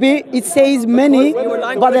first bit it says many,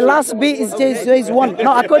 but the last bit it says one?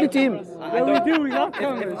 No, according to him.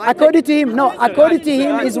 According to him, no, according to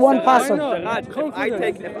him is one person.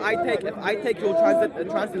 If I take your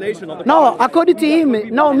translation of the No, according to him,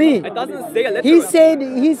 no me. it doesn't say a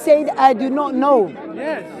literal. He said I do not know.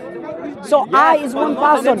 So I is one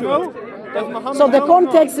person. So the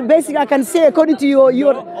context, basically, I can say according to your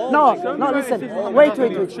no. Listen, wait.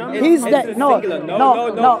 He's the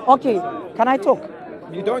no. Okay, can I talk?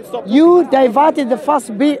 You don't stop. You diverted the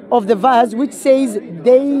first bit of the verse, which says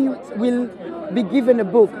they will be given a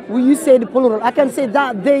book. Will you say the plural? I can say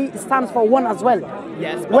that they stands for one as well.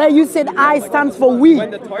 Yes. Where you said I stands for we.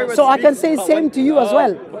 When the Torah So I can speaks- say but same when- to you as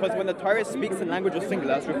well. Because when the Torah speaks in language of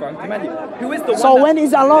singular, it's referring to many. Who is the So one when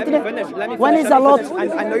is Allah? Let me finish. When is Allah?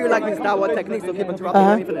 I know you like these Dawah techniques of keep interrupting.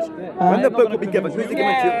 Let me finish. When the book will be given, who's it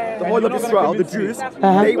given to? The whole of Israel, the Jews.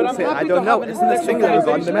 They will say, I don't know. It's in the singular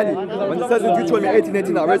regarding the many. When it says in Deuteronomy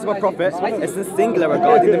 18:18, I raise my prophet, it's in singular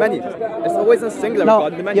regarding the many. It's always in singular No,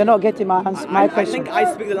 regarding the many. you're not getting my I question. think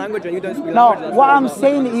I speak the language and you don't speak the No, language. That's what I'm it is.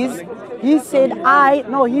 saying is, he said I,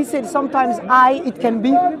 no, he said sometimes I, it can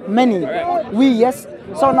be many. We, yes.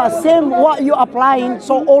 So now same what you're applying,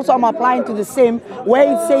 so also I'm applying to the same.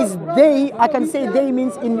 Where it says they, I can say they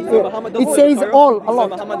means in, it says all a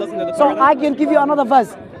lot. So I can give you another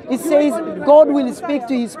verse. It says God will speak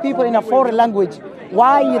to his people in a foreign language.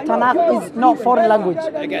 Why Tanakh is not foreign language?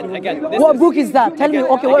 Again, What book is that? Tell me,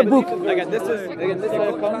 okay, what book? Again, this is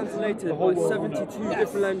Translated by 72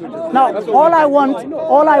 different languages. Now, all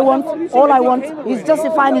I want is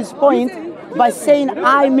justifying his point by saying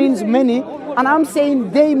I means many, and I'm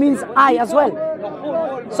saying they means I as well.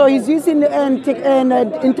 So he's using his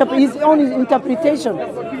own interpretation.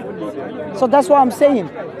 So that's what I'm saying.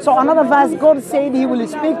 So another verse, God said he will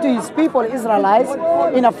speak to his people, Israelites,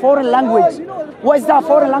 in a foreign language. What is that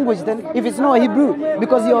foreign language then, if it's not Hebrew?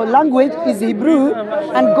 Because your language is Hebrew,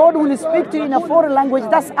 and God will speak to you in a foreign language,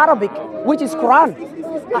 that's Arabic, which is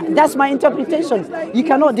Quran. That's my interpretation. You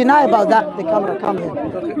cannot deny about that. The camera, come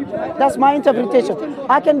here. That's my interpretation.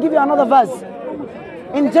 I can give you another verse.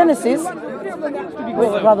 In Genesis,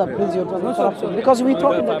 wait, brother, please, you're interrupting. Because we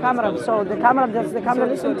talk in the camera, so does the camera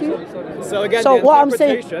listen to you? So again, So the what I'm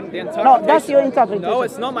saying, interpretation- no, that's your interpretation. No,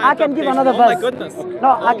 it's not my I can give another interpretation. verse. Oh my goodness. No,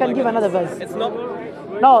 I Oh can my give another verse. It's not.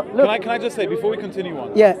 No, look. Can I just say before we continue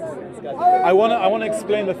on? Yeah, I wanna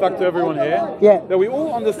explain the fact to everyone here. Yeah. That we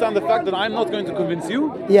all understand the fact that I'm not going to convince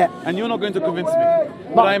you. Yeah. And you're not going to convince me.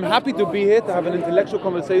 But I'm happy to be here to have an intellectual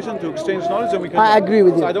conversation, to exchange knowledge, and we can. I agree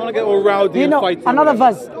with you. So I don't want to get all rowdy you and know, fighty.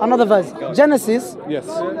 another verse. Genesis, Yes.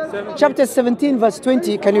 chapter 17, verse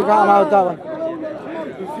 20. Can you come out that one?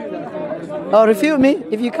 Oh, refute me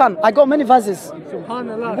if you can. I got many verses.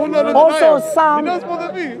 Also Psalm.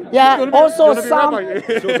 Yeah, also Psalm.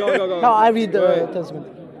 No, I read the Testament.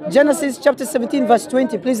 Genesis chapter 17, verse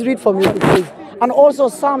 20. Please read for me, please. And also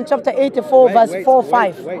Psalm chapter 84, verse 4,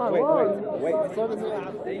 5. Wait.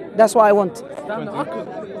 That's what I want.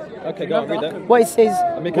 Okay, go on, read it. What it says.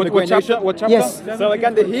 Making a great nation. What chapter? Yes. So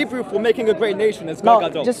again, the Hebrew for making a great nation is No,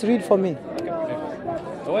 Gadol. just read for me.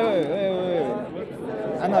 Wait.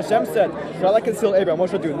 And Hashem said, shall I conceal Abraham?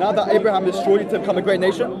 What should I do? Now that Abraham is surely to become a great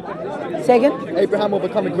nation, Say again. Abraham will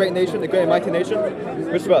become a great nation, a great and mighty nation.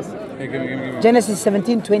 Which verse? Hey, give me. Genesis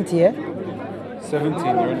 17, 20, yeah? 17.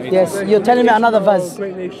 You're in 18. Yes, you're telling me another verse.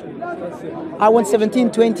 I want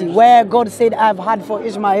 17:20, where God said, I have had for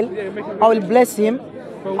Ishmael, I will bless him,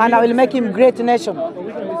 and I will make him great nation.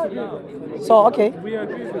 So, okay. Huh?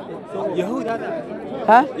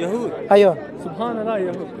 Yahud. Ayo. Subhanallah,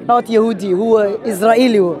 Yahud. Not Yehudi, who are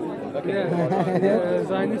Israeli.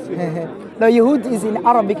 No, Yehud is in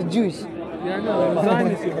Arabic Jews. Yeah, no,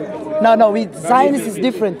 Zionist Yahud. No, with Zionist is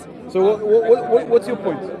different. So what's your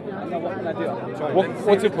point?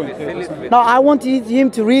 What's your point? Now I want him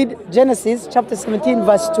to read Genesis chapter 17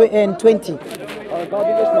 verse 20. God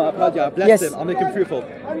did Ishmael, I've heard you, I blessed Yes. him, I'll make him fruitful.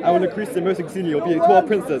 I will increase him most exceedingly, he'll be 12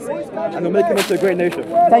 princes, and I'll make him into a great nation.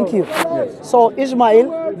 Thank you. So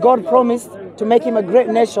Ishmael, God promised to make him a great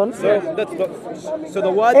nation. So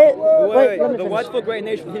the word, the word for great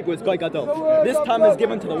nation in Hebrew is Goy Gadol. This time is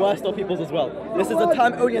given to the worst of peoples as well. This is a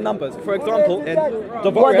time only in numbers. For example, in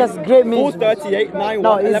What does great mean? 438, 9, No,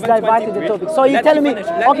 1, he's 11, diverted the 23. topic. So you're telling me,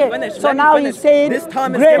 okay, so now he's saying this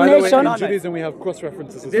time great By the way, nation. in Judaism we have cross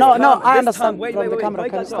references. No, no, I this understand time- wait, from wait, the wait, camera. Goy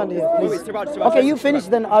Can you Gadol. stand here, Wait, please? Siraaj, Okay, you finish,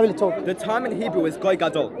 then I will talk. The time in Hebrew is Goy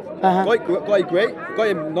Gadol. Uh-huh. Goy great,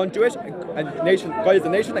 Goy non-Jewish, and nation. Goy is a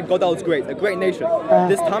nation, and Gadol is great, a great nation.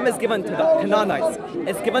 This time is given to the Canaanites.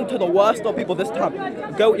 It's given to the worst of people this time.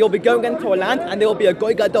 You'll be going into a land, and there will be a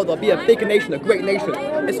Goy Gadol. There'll be a big nation, a great nation.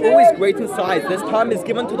 It's always great in size. This time is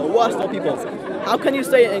given to the worst of peoples. How can you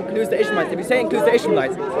say it includes the Ishmaelites? If you say it includes the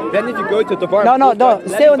Ishmaelites, then if you go to Dawah, No,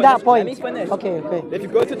 stay on that point. Okay. If you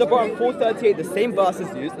go to Dawah 438, the same verse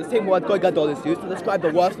is used, the same word Goy Gadol is used to describe the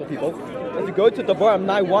worst of people. If you go to Dawah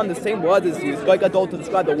 9:1, the same word is used, Goy Gadol, to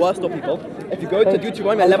describe the worst of people. If you go to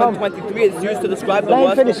Deuteronomy 11:23, it's used to describe the Let him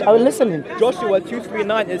worst finish. of I will people. listen him. Joshua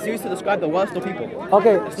 2:39 is used to describe the worst of people.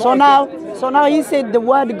 Okay, so now he said the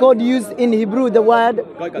word God used in Hebrew, the word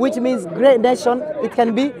which means great nation, it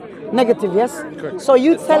can be negative, yes? So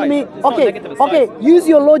you It's tell size. me, It's not okay, negative, it's okay, size. use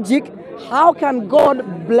your logic. How can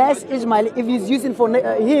God bless Ishmael if he's using for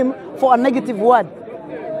him for a negative word?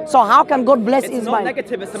 So how can God bless It's Ishmael? not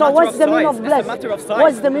negative, it's a so matter what's of the meaning size. of It's a bless? matter of size.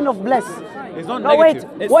 What's the meaning of bless? It's not No, negative.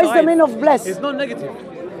 wait. It's What is the size. meaning of bless? It's not negative.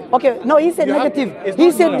 Okay, no, he said You have- negative. it's He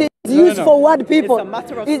not- said no, no. it's used No. for bad people. It's a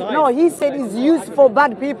matter of No, size. he said it's used for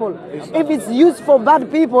bad people. If it's used for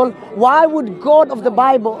bad people, why would God of the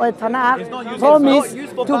Bible or Tanakh promise It's not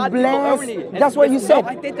used for to bad people bless? only. That's what you said.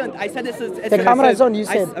 No, I didn't. I said The camera is on, you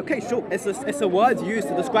said. Okay, sure. It's a word used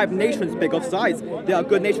to describe nations big of size. There are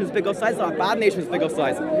good nations big of size, there are bad nations big of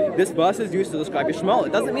size. This verse is used to describe Ishmael.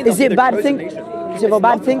 It doesn't mean Is they'll it be a the bad chosen thing? nation. Is it a It's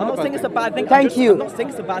bad not- thing? I'm not saying it's a bad thing. Thank you. I'm not saying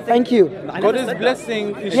it's a bad thing. Thank you. I never God is said that. blessing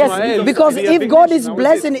Ishmael. Yes, because to be a if big God nation, is that was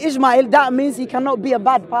blessing it. Ishmael, that means he cannot be a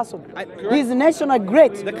bad person. His nation are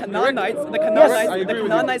great. The Canaanites, I the agree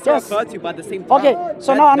Canaanites with you. are Yes. referred to by the same time. Okay,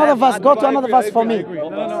 so now another verse. Go to I another agree, verse for I me. agree.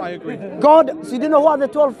 No, I agree. God, so you do know what are the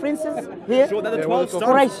 12 princes here? Sure, they're the Yeah, 12 well, sons.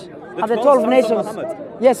 Quraysh are the 12 sons of nations. Muhammad.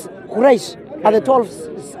 Yes, Quraysh are the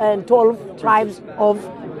 12 tribes of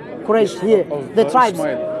Quraysh here. The tribes.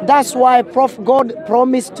 Ishmael. That's why God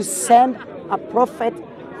promised to send a prophet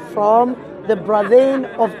from the brethren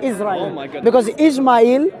of Israel. Oh my goodness. Because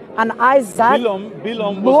Ishmael and Isaac,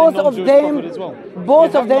 Bilam was both a of non-Jewish them, prophet as well. both We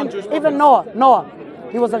of have them, non-Jewish even prophets. Noah,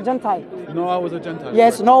 he was a Gentile. Noah was a Gentile.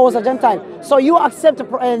 Yes, correct. Noah was a Gentile. So you accept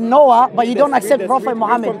Noah, but you don't accept Prophet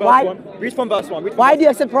Muhammad. Why? Read from verse 1. Why do you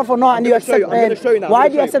accept Prophet Noah and you I'm accept? going to show you now. Why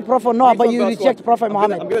do you accept Prophet Noah but you reject Prophet I'm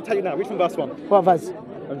Muhammad? going to tell you now. Read from verse 1. What verse?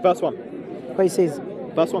 Verse 1. What he says?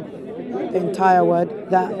 Verse 1. The entire word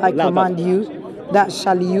that I Louder. command you, that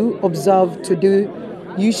shall you observe to do.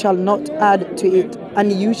 You shall not add to it,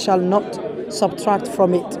 and you shall not subtract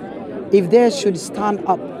from it. If there should stand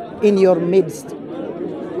up in your midst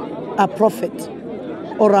a prophet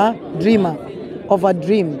or a dreamer of a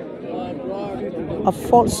dream, a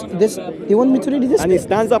false. This you want me to read this? And he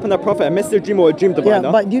stands up in a prophet, a mystery dream or a dream diviner.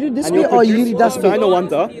 Yeah, but you read this and way you'll or you produce read that a sign way? or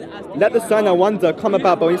wonder. Let the sign and wonder come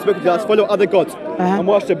about, but when you speak to us, follow other gods and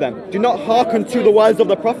worship them. Do not hearken to the words of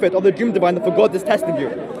the prophet or the dream diviner, for God is testing you.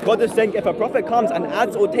 God is saying if a prophet comes and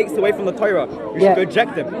adds or takes away from the Torah, you should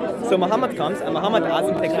reject him. So Muhammad comes and Muhammad adds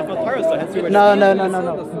and takes away from the Torah, so hence you reject him.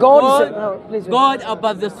 No. God, please. God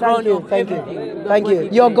above the throne of Thank everything. you. Thank you.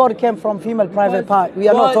 Your God came from female private part. We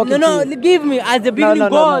are not talking to you. Give me as the beginning no,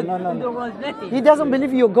 God. no. There was nothing. He doesn't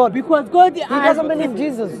believe you're God. Because God He doesn't believe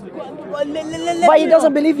Jesus. But he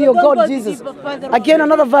doesn't believe you're God, Jesus. Again,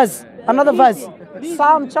 another verse.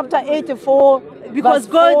 Psalm chapter 84. Because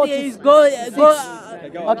verse God 46. is God.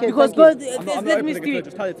 Okay, because thank God, you. let me speak.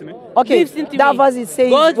 Just tell it to me. Okay, Listen to that me. verse is saying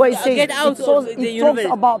God, what it says. get out of the it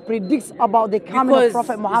universe. predicts about the coming Because of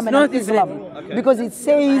Prophet it's Muhammad not and Islam. infinite. Because it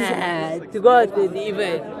says To God, the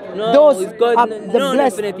event. No, those it's God, are the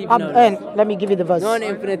blessed. non-infinitive now. Let me give you the verse.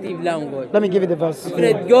 Non-infinitive now, God. Let me give you the verse.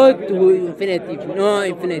 Infinite God to infinitive. No,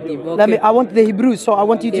 infinitive. Okay. I want the Hebrew, so I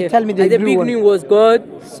want you to tell me the At the Hebrew one. beginning was God.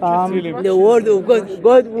 Psalm The word of God.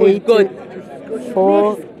 God was God.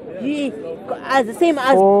 84. He, as the same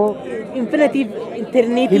as For infinitive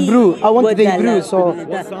eternity. Hebrew. I want was the Hebrew, last. so-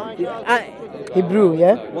 Hebrew,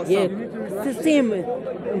 yeah? Yeah, it's the same.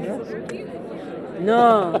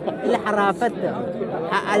 No, الحرافة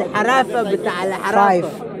بتاع الحرافة.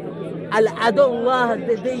 5. Al-Adullah,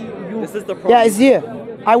 This is the problem. Yeah, it's here.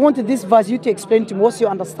 I wanted this verse you to explain to me what's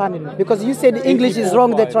your understanding, because you said English is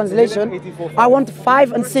wrong, the translation. I want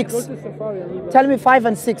 5 and 6. Tell me 5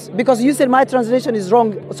 and 6, because you said my translation is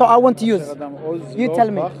wrong, so I want to use. You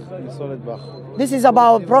tell me. This is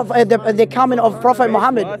about the coming of Prophet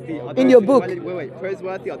Muhammad in your book. Wait.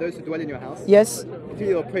 Praiseworthy are those who dwell in your house. Yes. If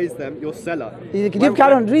you praise them, your seller. Give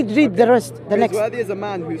carry on. Read the rest. The next. Praiseworthy is a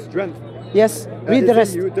man whose strength. Yes. Read the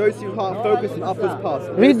rest. Those who heart focus on upwards paths.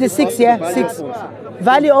 Read the 6, yeah. 6.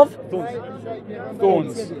 Value of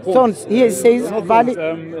thorns. Here it says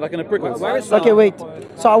value. Like in a prickle. Okay, wait.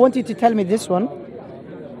 So I want you to tell me this one.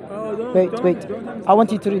 Wait. I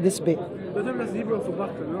want you to read this bit.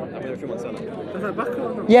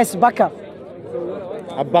 Yes, Baka.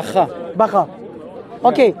 Baka.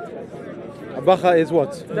 Okay. Abacha is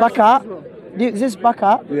what? Baka. This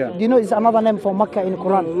Baka, Yeah. do you know it's another name for Makkah in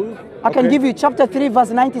Quran? I can give you chapter 3,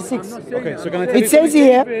 verse 96. Okay, so can I tell It you says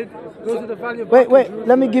here. Goes to the valley of Wait,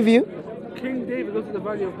 let me give you. King David goes to the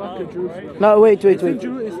valley of Baca, Jerusalem. No, wait. It's next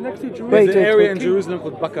to Jerusalem. Wait, There's an area in Jerusalem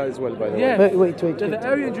called Baka as well, by the way. Yeah. Wait. There's an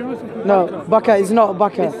area in Jerusalem called No, Baca. Baka is not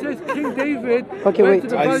Baka. It says King David Okay, went wait. to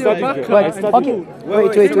the I valley of studied Baca. it. Wait.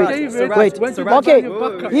 Wait. Went to the Okay, valley of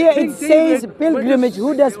Baca. here King it says David pilgrimage.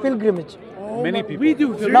 Who does pilgrimage? Many people. We do.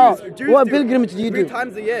 No, Jews what do pilgrimage do you 3 do?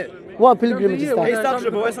 times a year. What pilgrimage is that?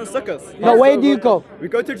 Pesach, Shavuos, and Sukkot. No, where do you go? We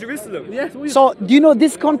go to Jerusalem. Yes, we So, do you know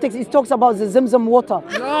this context? It talks about the Zamzam water.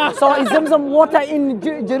 So, is Zamzam water in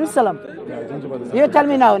Jerusalem? You tell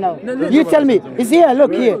me now. You tell me. It's here.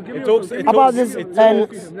 Look here. About this.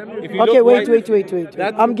 Okay, wait.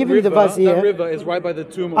 I'm giving you the verse That here. river is right by the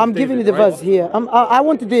tomb of I'm giving you the David, verse here. I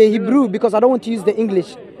want the Hebrew because I don't want to use the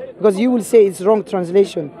English, because you will say it's wrong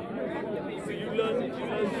translation.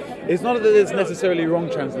 It's not that it's necessarily wrong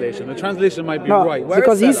translation. The translation might be No, right.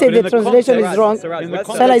 because he said the translation is wrong.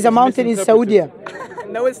 Salah is a mountain in Saudi.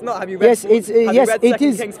 No, it's not. Have you read? Yes, it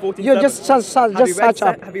is. You just search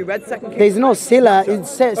up. Have you read 2 Kings? There is no Sila.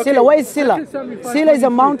 Sila. Where is Sila? Sila is a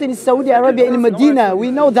mountain in Saudi Arabia in Medina.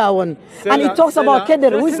 We know that one. And it talks about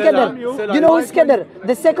Kedar. Who is Kedar? Do you know who is Kedar?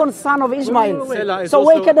 The second son of Ishmael. So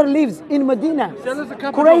where Kedar lives? In Medina.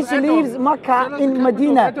 Quraysh lives Makkah in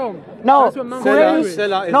Medina. No,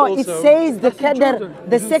 Quraysh. No, it says the Kedar,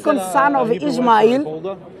 the second son of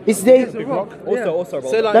Ishmael. Is there? Also,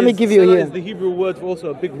 Let me give you Sela here. is the Hebrew word for also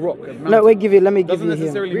a big rock. A No, mountain. wait, let me give Doesn't you here.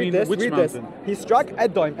 necessarily Read mean this. which Read this. mountain. He struck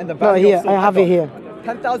Edom in the No, valley here, of I have it Edom. here.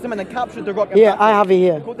 10,000 men and captured the rock. And Here, battled. I have it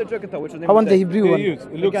here. Called the Juggernaut, which was I want the named Hebrew Here one. it is.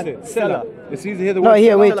 It looks Again, it. Sela. It's easy here. The No, word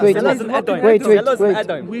here, Sela. wait. Selah's in Edom. Wait. Selah's in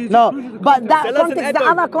Edom. No, but that Selah's in context, the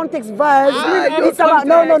Edom. other context verse, your it's about,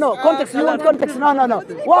 no, context. context, you want context, no.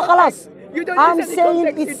 Well, khalas. You don't I'm listen to saying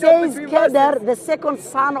context, it you jump says between Kedar, verses. the second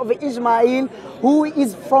son of Ishmael, who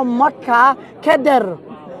is from Makkah, Kedar.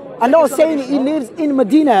 I'm not saying he lives in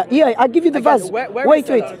Medina. Here, I'll give you the verse. where Wait,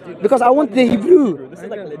 is Selah? because I want the Hebrew. This is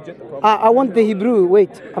like a legit problem. I want the Hebrew.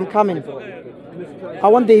 Wait, I'm coming. I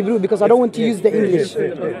want the Hebrew because I don't want to use the English.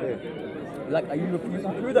 Like, you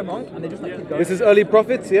prove them wrong, and they just like keep going. This is early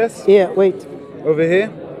prophets, yes? Here, wait. Over here.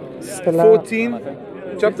 14.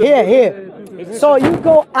 Chapter Here. So you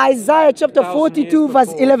go Isaiah chapter 42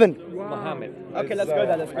 verse 11. Mohammed. Okay, let's go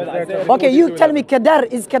there. Okay, you tell me Kedar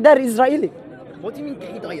Israeli? What do you mean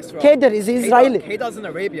Kedar Israel? Kedar is Israeli. Kedar's in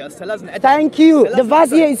Arabia. Selah's in Edom. Thank you. Selah's The in verse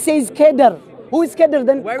Edom. here it says Kedar. Who is Kedar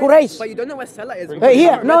then? Where is- Quraysh. But you don't know where Selah is.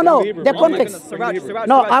 Here, no, the Oh my context. goodness, Siraaj,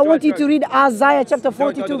 No, Siraaj, I want Siraaj, you to Siraaj. read Isaiah chapter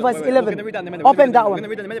 42 verse We're 11. going to read that in a minute. Open that We're one. going to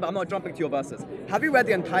read it in a minute, but I'm not jumping to your verses. Have you read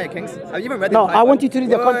the entire Kings? Have you even read the No, entire I want Bible? you to read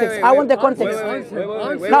the Wait, context. wait, I wait, want the wait, context.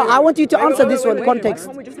 wait, No, I want you to wait, answer wait, this wait, one, wait, context.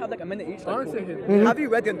 Why can't we just have like a minute each? Answer him. Have you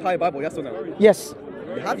read the entire Bible? Yes or no? Yes.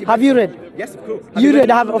 Have Have you read? Yes, of course. You read,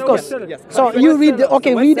 of course. Yes. So you read,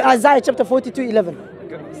 okay, Where's read Selah? Isaiah chapter 42, 11.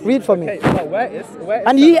 Read for me. Okay, well, where is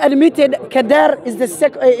And he admitted Kedar is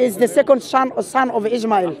the second son of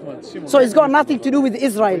Ishmael. So it's got nothing to do with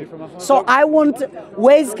Israel. So I want,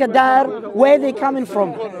 where's Kedar, where they coming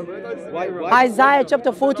from? Isaiah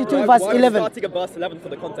chapter 42 verse Why are we 11. starting at verse 11 for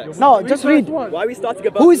the context? No, just read. Why are we starting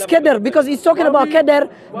at verse Who is 11? Kedar? Because he's talking about Kedar.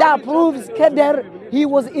 That proves Kedar, he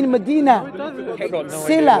was in Medina.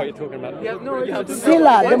 Sila.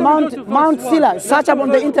 Sila, the Mount Sila. Search up on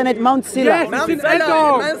the internet, Mount Sila. Yes, Mount it's in Selah.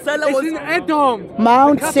 Edom. Mount Selah It's was- in Edom.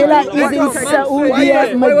 Mount Sila is in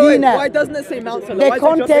Saudi, Medina. Why doesn't it say Mount Selah? The Why is it just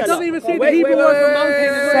context- Selah? It doesn't even say the Wait, Hebrew wait, word for wait, mountain. wait,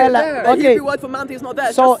 It's wait, Selah. wait. The Okay. Hebrew word for mountain is not there.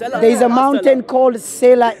 It's So just Selah. there is a Mount mountain Selah. called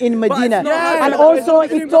Sela in Medina. it's not. And It's also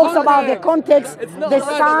not. it talks about the context, not. the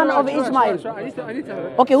son of Ishmael. I need to.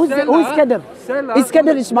 Okay, who's Kedar? Selah. Is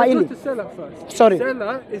Kedar Let's Ismaili? go to Selah first. Sorry.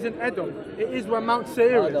 Selah is in Edom. It is where Mount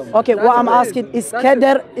Seir is. Okay, what I'm asking is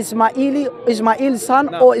Kedar Ismail's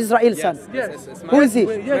son or Israel's son? Yes. Who is he?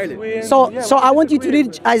 Yes. So I want you to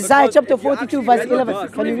read Isaiah chapter 42 verse 11.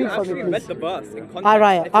 Can you read for me, Read please? the verse in context. All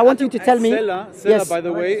right. I want you to tell me. Selah, Yes. by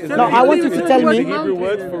the way, is No, I want you to tell me. the Hebrew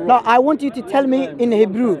word for No, I want you to tell me in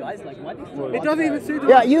Hebrew. It doesn't even say the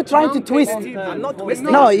Yeah, word you're trying to Mount twist. I'm not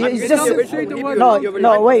twisting. No, I'm it's reading just the original Hebrew. no, You're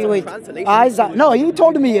no. relying Wait. on translation. Isaac. No, you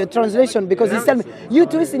told me a translation because he's telling me you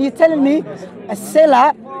twisting. You're telling me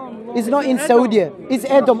Selah is not in Saudi. It's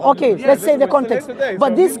Edom. Okay, let's say the context.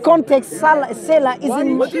 But this context, Selah is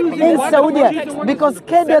in Saudi because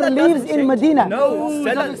Kedar lives in Medina. No,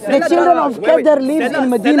 The children of Kedar lives in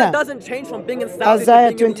Medina. Selah doesn't change from being in Saudi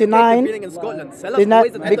Isaiah to being in the UK 29, to being in Scotland. Selah's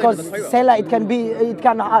always in because the Torah.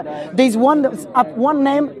 Selah there's one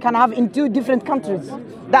name can have in two different countries.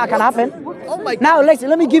 That can happen. Oh my God. Now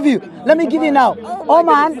let me give you now.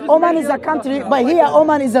 Oman is a country, but here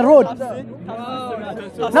Oman is a road.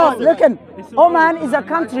 No, look, Oman is a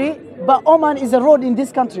country, but Oman is a road in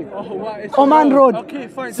this country. Oman Road. Okay,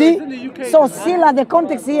 fine. See? So it's in the UK. So Selah, the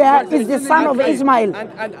context here is the son of Ismail.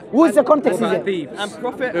 Who's the context here? And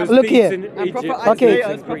Prophet Look here. and Prophet Okay,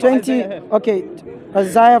 Isaiah is Prophet 20. Isaiah. Okay,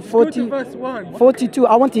 Isaiah Go to 40, verse 1. 42.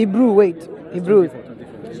 I want Hebrew. Wait,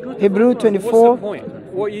 Hebrew 24,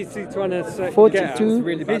 What is he trying to say? 42,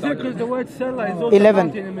 Is it because the word Selah is also 11.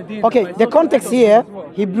 mountain in Medina? Okay, But it's the also context mountain here, as well.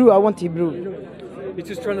 Hebrew. I want Hebrew. He's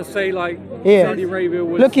just trying to say like Here. Saudi Arabia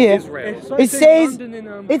was Look here. Israel. It says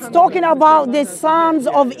it's talking about the sons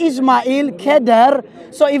of Ismail, Kedar.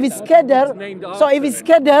 So if it's Kedar,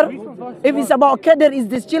 if it's about Kedar, it's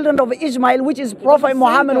the children of Ismail, which is Prophet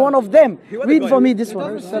Muhammad, one of them. Read for me this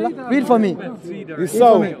one. Read for me.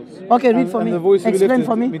 So, Okay, read for me. and the voice will be Explain lifted.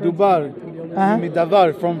 for me. Midubar,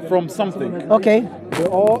 midavar, from something. Okay. The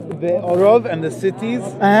Orov and the cities,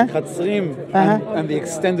 Chatzrim, and the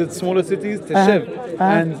extended smaller cities, Teshev,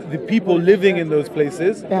 and the people living in those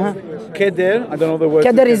places. Keder, I don't know the word.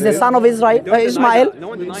 Kedar is the son of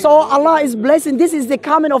Ismail. So Allah is blessing. This is the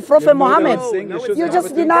coming of Prophet Muhammad. You're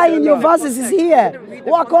just denying your verses is here.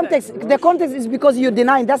 What context? The context is because you're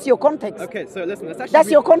denying. That's your context. Okay, so listen, let's actually That's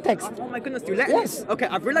read- your context. Oh my goodness, you let Yes. Okay,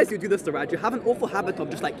 I've realized you do this, Siraaj. You have an awful habit of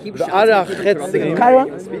just like keep The shouting. Arach keep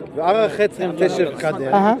interrupting. Chetzrim, Teshev,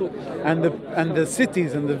 Kader, and the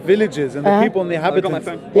cities and the villages and the people and the inhabitants.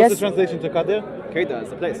 phone. What's Yes. the translation to Kader? Kedar is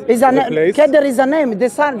the place. Is a place. Kedar is a name. The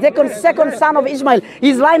second son of Ismail.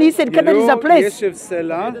 His line, he said Kedar is a place. Yeshiv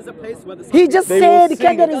Selah. There's a place where the He just They said will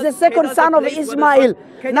sing. Kedar is the second son of Ismail.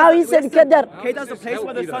 Now he said Kedar. Kedar's the place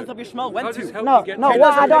where the sons of Ishmael went to. No,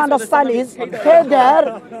 what I don't understand is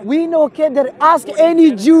Kedar, we know Kedar. Ask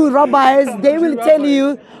any Jew rabbis, they will tell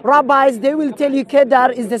you,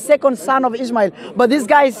 Kedar is the second son of Ismail. But this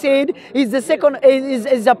guy said is the second,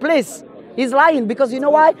 is a place. He's lying because you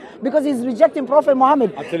know why? Because he's rejecting Prophet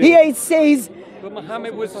Muhammad. Here it says, But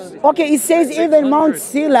Muhammad was okay, it says even Mount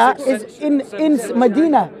Selah is in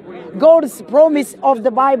Medina. God's promise of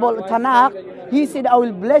the Bible, Tanakh, he said, I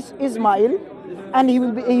will bless Ismail and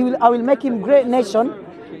I will make him great nation.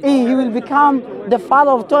 He will become the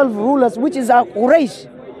father of 12 rulers, which is a Quraysh.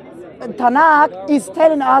 Tanakh is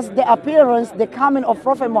telling us the appearance, the coming of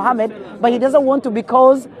Prophet Muhammad, but he doesn't want to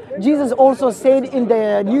because Jesus also said in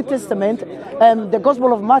the New Testament, the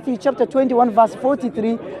Gospel of Matthew chapter 21 verse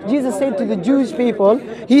 43, Jesus said to the Jewish people,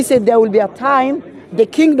 he said there will be a time the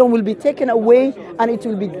kingdom will be taken away and it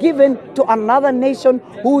will be given to another nation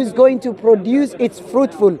who is going to produce its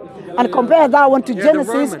fruitful. And compare that one to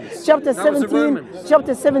Genesis Romans. chapter That was the 17, Romans.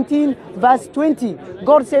 chapter 17 verse 20.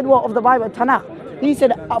 God said what of the Bible, Tanakh. He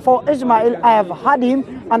said, for Ishmael, I have had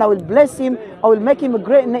him and I will bless him. I will make him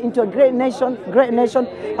into a great nation,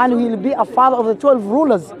 and he will be a father of the 12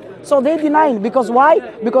 rulers. So they denied because why?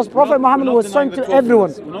 Because Prophet Muhammad was sent to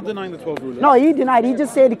everyone. We're not denying the 12 rulers. No, he denied. He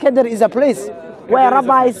just said Kedar is a place where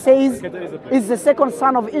Rabbi says is the second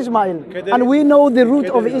son of Ishmael. And we know the root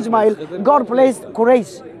of Ishmael. God placed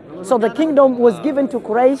Quraysh. So the kingdom was given to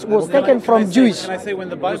Quraysh, was taken from Jewish. Can I say when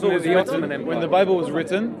the Bible was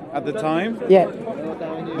written at the time, Yeah.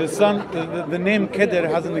 the name Kedar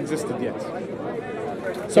hasn't existed yet. Say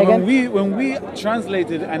So again? when we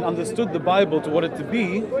translated and understood the Bible to what it to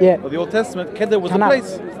be, Yeah. or the Old Testament, Kedar was Tanakh. a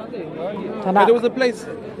place. Tanakh. Kedar was a place.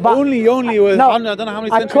 But- only was, No, I don't know how many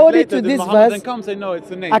centuries according later to did this Muhammad verse- then come and say, no, it's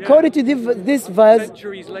the name. According to this verse,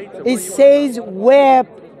 centuries later. it says where.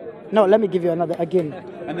 No, let me give you another again.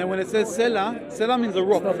 And then when it says Selah means a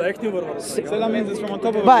rock. Selah means it's from on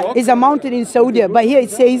top of a But rock. it's a mountain in Saudi. But here it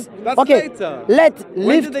says, That's okay, later. let When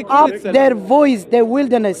lift did they call up it Selah? their voice, their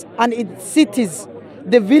wilderness, and its cities,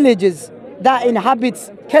 the villages that inhabits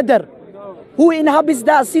Kedar. Who inhabits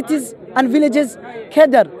that cities? and villages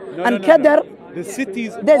Kedar. And Kedar, the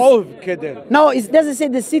cities there's- of Kedar. no, it doesn't say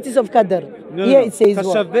the cities of Kedar. No, Here no. it says what?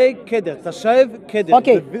 Tashavei Kedar. Tashav Kedar.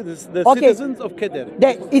 Okay. The Okay. citizens of Kedar.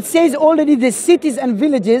 It says already the cities and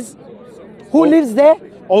villages. Who lives there?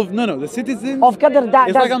 No, the citizens Of Kedar.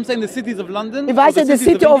 It's like I'm saying the cities of London. If or I say the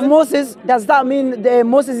cities city of England. Moses, does that mean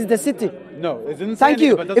Moses is the city? No, it didn't say Thank anything,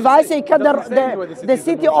 you. but If doesn't I say- say Kedar, doesn't say anywhere the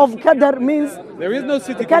city of Kedar means There is no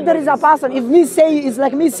city. Kedar called is a Moses. person. If me say it's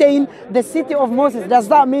like me saying the city of Moses, does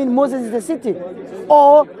that mean Moses is the city?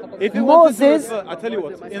 Or If it wanted to Moses, refer, I tell you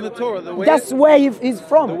what, in the Torah, the way that's where he's the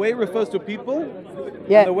from. way it refers to people,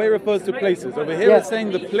 Yeah. and the way it refers to places. Over here, Yeah. it's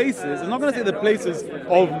saying the places. It's not going to say the places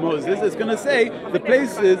of Moses. It's going to say the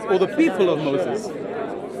places or the people of Moses.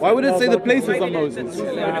 Why would it say the places of Moses?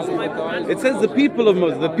 It says the people of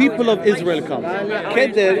Moses, the people of Israel come.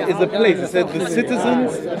 Kedar is a place. It said the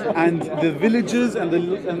citizens and the villages and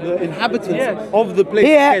the inhabitants of the place.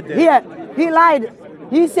 Kedar. He lied.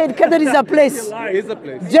 He said Kedar is a place. Is a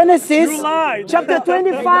place. Genesis chapter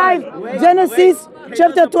 25. Genesis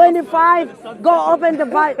chapter 25. Go open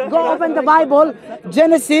the Bible.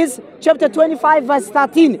 Genesis chapter 25 verse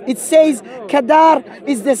 13. It says Kedar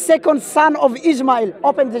is the second son of Ishmael.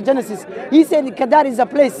 Open the Genesis. He said Kedar is a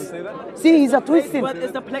place. See, he's a twisting.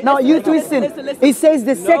 No, you twisting. He says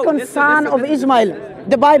the second son of Ishmael.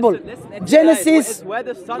 The Bible. Genesis.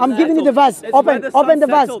 I'm giving you the verse. Open the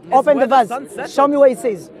verse. Open the verse. Show me what it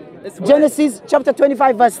says. Genesis chapter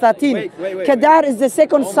 25 verse 13. Kedar is the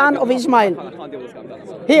second son of Ishmael.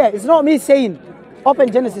 Here, it's not me saying.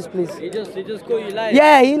 Open Genesis, please. He just called you lying.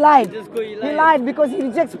 Yeah, he lied. just called you He lying. lied because he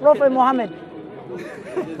rejects Prophet Muhammad.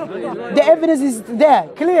 The evidence is there,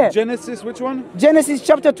 clear. Genesis, which one? Genesis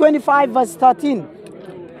chapter 25 verse 13.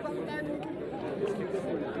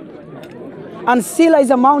 And Sila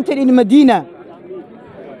is a mountain in Medina.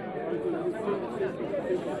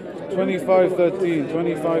 25:13.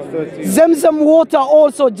 25:13. Zamzam water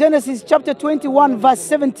also, Genesis chapter 21 verse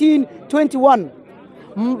 17, 21.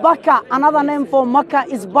 Makkah, another name for Makkah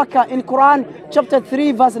is Bakka in Quran chapter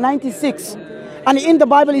 3 verse 96. And in the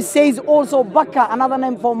Bible it says also Bakka, another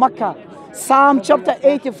name for Makkah. Psalm chapter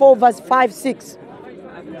 84 verse 5, 6.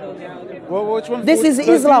 Which one? This is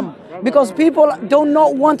 13? Islam because people do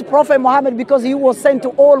not want Prophet Muhammad because he was sent to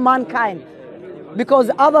all mankind. Because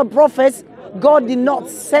other prophets, God did not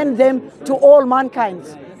send them to all mankind.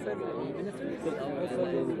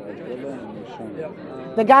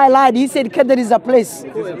 The guy lied. He said Kedar is a place.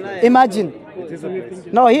 Imagine. It is a place.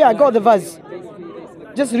 No, here I got the verse.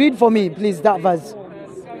 Just read for me, please, that verse.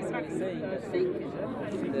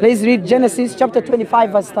 Please read Genesis chapter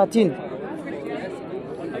 25 verse 13.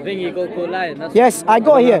 I think he got called lying. That's Yes, I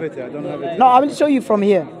got I don't have here. it here. I don't have it. No, I will show you from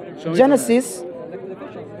here. Show me Genesis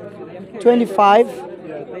 25.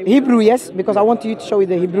 Hebrew, yes, because I want you to show you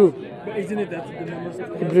the Hebrew. But isn't it that the numbers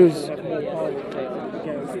of Hebrews. the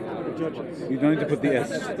judges? You don't need to put the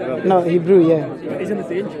S. No, Hebrew, yeah. But isn't it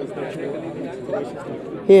the angels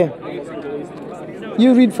that Here.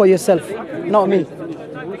 You read for yourself, not me.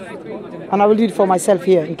 And I will read for myself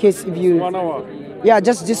here in case if you. 1 hour. Yeah,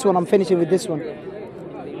 just this one. I'm finishing with this one.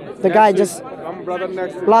 The guy just. Brother,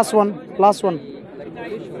 next. Last one. Last one.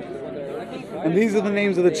 And these are the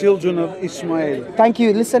names of the children of Ishmael. Thank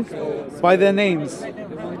you. Listen. By their names,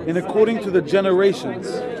 in according to the generations.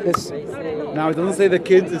 Yes. Now it doesn't say the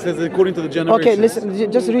kids, it says according to the generations. Okay,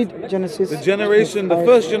 listen. Just read Genesis. The generation, the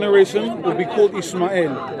first generation will be called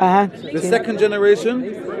Ishmael. Uh-huh. The second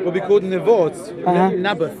generation will be called Nevot,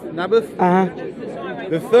 Naboth. Uh-huh.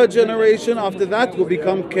 The third generation after that will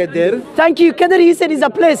become Kedar. Thank you. Kedar, he said, is a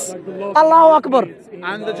place. Allahu Akbar.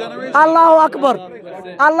 And the generation. Allahu Akbar.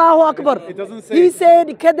 Allahu Akbar. It doesn't say. He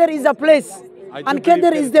said Kedar is a place. I do And believe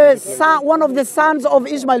Kedar that is it's the a place. son, one of the sons of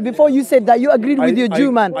Ishmael. Before you said that, you agreed with your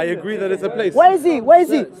Jew man. I agree that it's a place. Where is he? Where is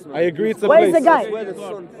he? I agree it's a Where place. is the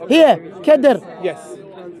guy? Here, Kedar. Yes.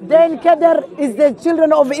 Then Kedar is the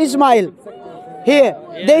children of Ishmael. Here,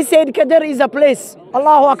 they said Kedar is a place.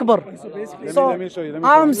 Allahu Akbar. So let me show you. Let me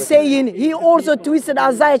show I'm you. saying he also twisted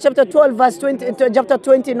Isaiah chapter 12 verse 20, chapter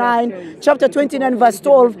 29, chapter 29 verse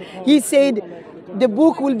 12. He said the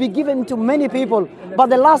book will be given to many people, but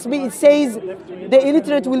the last bit it says the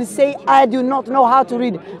illiterate will say, I do not know how to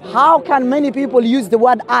read. How can many people use the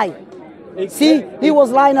word I? See, he was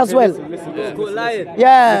lying as well. called lying.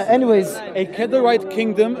 Yeah, anyways. A Kedarite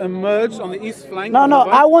kingdom emerged on the east flank. No, of no,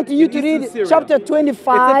 the I want you in to eastern read Syria. chapter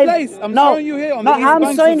 25. It's a place. I'm no, showing you here on no, the east I'm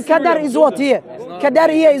banks saying of Syria, Kedar is what Jordan. here? Kedar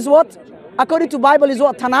here is what? According to Bible is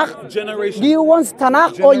what? Tanakh? Generation. Do you want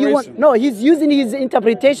Tanakh or you want? Generation. No, he's using his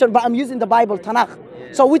interpretation, but I'm using the Bible, Tanakh.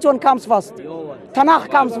 So which one comes first? Tanakh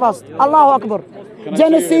comes first. Allahu Akbar. Can I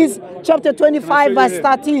Genesis chapter 25 verse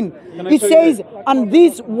 13. It says, and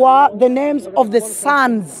these were the names of the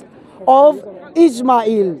sons of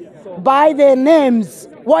Ishmael by their names.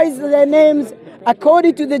 What is their names?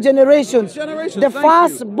 According to the generations. The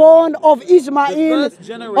firstborn of Ishmael.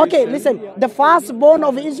 Okay, listen. The firstborn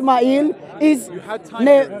of Ishmael is how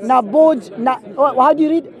do you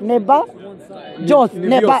read?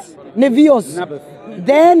 Nevios. Then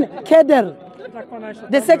Then Kedar.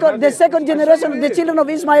 The second generation of the children of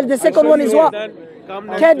Ishmael, the second one is what?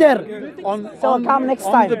 Kedar. So come next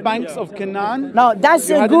on time. the banks of Canaan. No, that's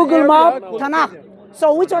you a had an Google area map, called- Tanakh.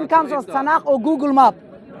 So which one comes first, Tanakh or Google map?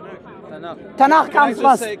 Tanakh comes just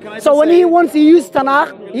first. say- can I So just when say- he wants to use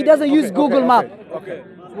Tanakh, he doesn't use Google map. Okay.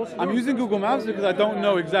 I'm using Google Maps because I don't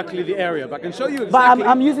know exactly the area, but I can show you exactly But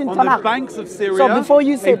I'm using on Tanakh. the banks of Syria. So before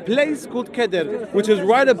you say- a place called Kedar, which is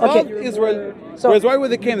right above Okay. Israel. So- Whereas right where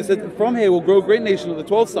they came, they said, from here will grow a great nation of the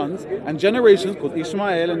 12 sons and generations called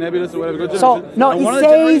Ishmael and Nebulus or whatever. So no, and one it of the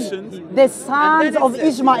says generations- the sons and then of it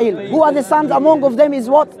says- Ishmael. Who are the sons among of them is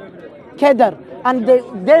what? Kedar. And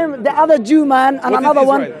the other Jew man and What is another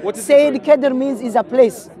one Israel? What is said Israel? Kedar means is a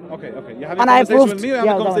place. Okay. You're having And a I conversation proved. with me or having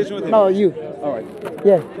a that conversation one. with him? No, you. All right.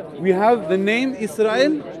 Yeah. We have the name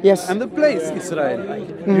Israel Yes. and the place Israel.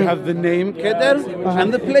 You have the name Kedar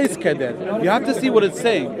and the place Kedar. You have to see what it's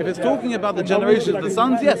saying. If it's talking about the generations, the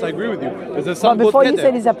sons, yes, I agree with you. There's a But son before called you Kedar.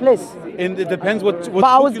 said it's a place. And it depends what But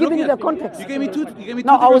I book was you're giving you looking the at. context. You gave me two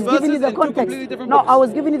No, I was different giving you verses the in two context. completely different No, books. I was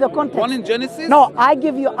giving you the context. One in Genesis. No, I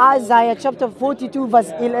give you Isaiah chapter 42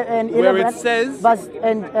 verse 11. Where it says verse,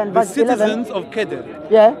 and the verse 11. citizens of Kedar.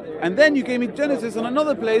 Yeah. And then you gave me Genesis on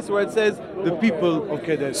another place where it says the people of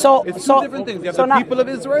Kedar. So- it's two so- different things. You have so the now- people of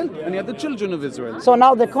Israel and you have the children of Israel. So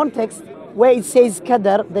now the context where it says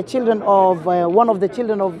Kedar, the children of one of the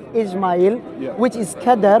children of Ishmael, Yeah. which is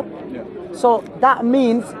Kedar. Yeah. So that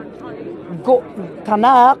means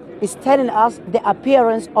Tanakh is telling us the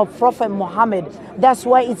appearance of Prophet Muhammad. That's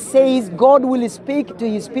why it says God will speak to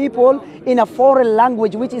his people in a foreign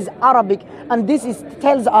language, which is Arabic. And this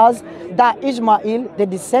tells us that Ishmael, the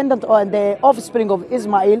descendant or the offspring of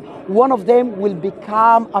Ishmael, one of them will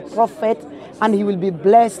become a prophet and he will be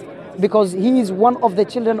blessed because he is one of the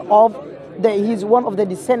children of he's one of the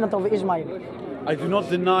descendants of Ishmael. I do not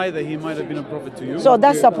deny that he might have been a prophet to you. So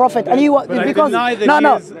that's a prophet, and he was But I because deny that no, he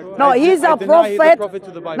no, is- no, I- he's I a deny he's a prophet. prophet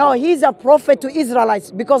to the Bible. No, he's a prophet to Israelites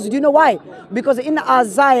because do you know why? Because in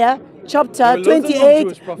Isaiah chapter There were loads of 28,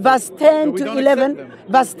 non-Jewish prophets, verse 10 but we to don't 11, accept them.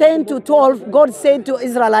 verse 10 to 12, God said to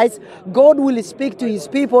Israelites, God will speak to His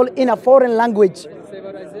people in a foreign language,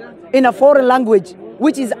 in a foreign language,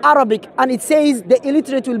 which is Arabic, and it says the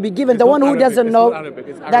illiterate will be given. It's The not one who Arabic, doesn't it's know, not Arabic,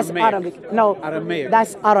 it's that's Aramaic. Arabic. No, Aramaic.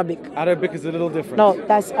 that's Arabic. Arabic is a little different. No,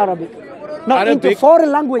 that's Arabic. No, into Arabic-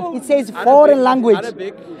 foreign language. It says foreign language.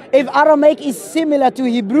 Arabic- If Aramaic is similar to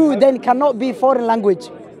Hebrew, then it cannot be foreign language.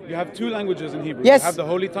 You have two languages in Hebrew. Yes. You have the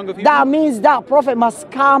holy tongue of Hebrew. That means that prophet must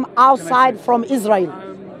come outside from Israel.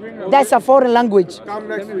 That's a foreign language.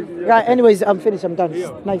 Yeah, anyways, I'm finished. I'm done.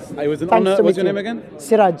 Nice. It was an Thanks honor. to What's meet your you. name again?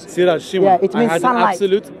 Siraj. Siraj, Shimon. Yeah, it means I had sunlight. an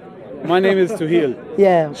absolute. My name is to heal.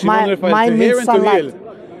 Yeah, Shimon referred mine to means hear and to sunlight.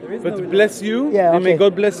 heal. But bless you, Yeah, and may okay.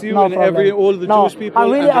 God bless you No and problem. all the No, Jewish people I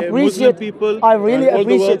really and the Muslim appreciate- people I really and all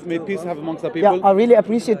the world. appreciate- May peace have amongst our Yeah, people. I really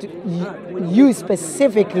appreciate you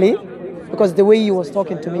specifically because the way you was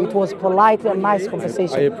talking to me, it was polite and nice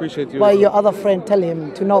conversation. I appreciate you But as your well. other friend, tell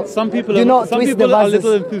him to not. Some people do are, not some twist people the are a verses.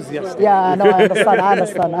 little enthusiastic. Yeah, no, I understand. I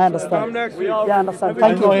understand. I understand. Yeah, I understand. Thank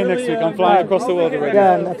I'm you. not here next week. I'm flying across the world already.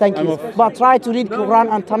 Yeah, no, thank I'm you. off. But try to read Quran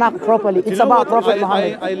and Tanakh properly. It's You know about what? Prophet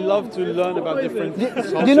Muhammad. I love to learn about different Do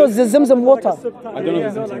cultures. you know the Zamzam water? I don't know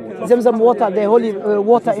the Zamzam water. Zamzam water, the holy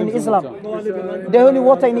water in Zamzam Islam. water. The holy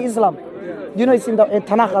water in Islam. You know it's in the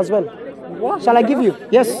Tanakh as well. Shall I give you?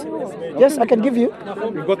 Yes. Yes, I can give you.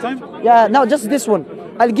 You've got time? Yeah, now just this one.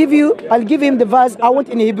 I'll give him the verse. I want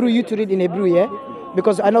in Hebrew, you to read in Hebrew, yeah?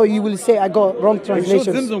 Because I know you will say I got wrong Are you sure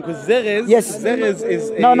translations. Zamzam? Because Zerez, Yes. Zerez is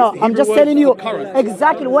a No, I'm Hebrew just word telling you for current.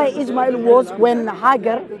 exactly where Ismail was when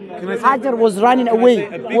Hagar was running Can I away, say a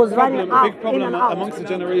big was problem, running a out, big in problem and out. amongst the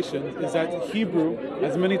generations is that Hebrew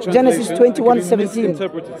has many translations. Genesis and can be 21:17.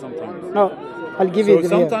 misinterpreted sometimes. No, I'll give you So the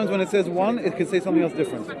sometimes when it says one, it can say something else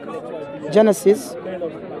different. Genesis.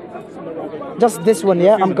 Just this one,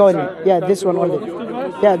 yeah? I'm going. Yeah, this one only.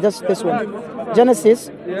 Yeah, just this one. Genesis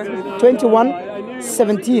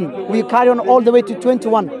 21:17. We carry on all the way to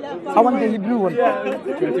 21. I want the Hebrew one.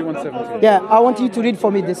 21:17. Yeah, I want you to read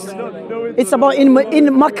for me this. It's about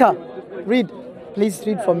in Makkah. Read. Please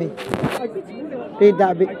read for me. Read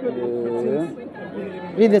that bit.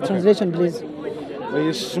 Read the translation, please.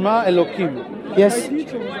 וישמע אלוקים Yes.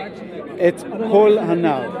 את קול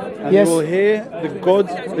הנער and Yes. they will hear the God.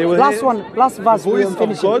 They will Last hear one, last verse. the voice we'll of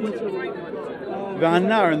finish God. it.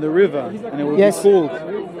 V'hanar in the river, and it will Yes. be called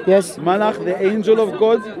Yes. Malach, the angel of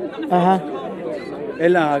God. Uh-huh.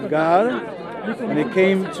 Ela Gar, and it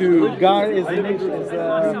came to Gar is the nation,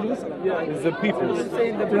 is the peoples.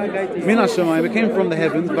 Min Hashemayim, it came from the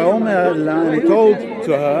heavens. Va'omer la, and he told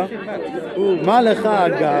to her, Malecha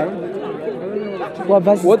Gar. What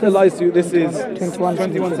verse? What is this? lies to you? This is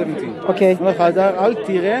 21:17. 21:17. Okay. מלך האדר, אל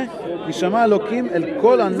תראה, כי שמע אלוקים אל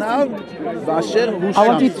כל הנער באשר הוא I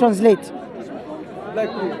want you שם. to translate.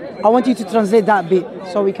 I want you to translate that bit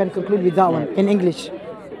so we can conclude with that one in English.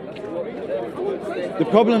 The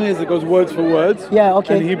problem is it goes word for word. Yeah,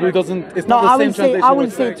 okay. And Hebrew doesn't, it's No, not the I same will say translation. I will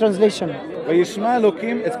word say for word. translation. וישמע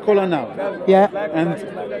אלוקים את כל הנער. Yeah. And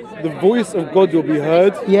the voice of God will be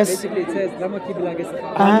heard. Yes. Basically, it says, "Lama kibla ges-"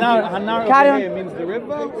 Hanar Carry over on. here means the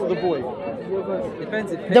river or the boy? Depends.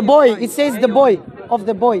 The boy. It says the boy of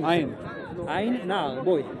the boy. Ayin. Ain, na,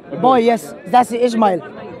 boy. Boy. Yes. That's the Ishmael.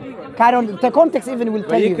 Carry on. The context even will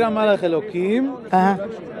tell you. ויקרא מלאך אלוקים, Uh-huh.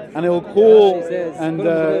 and he will call,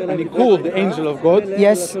 and he called the angel of God.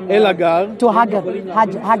 Yes. El Hagar. To Hagar.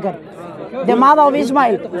 Hagar. The mother of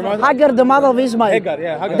Ishmael. Hagar, the mother of Ishmael. Hagar,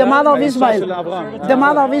 yeah, Hagar. The mother of האישה Ishmael. של אברהם. The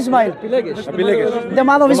mother of Ishmael. הפילגש. The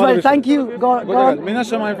mother of Ishmael. of Thank you. Go on. מן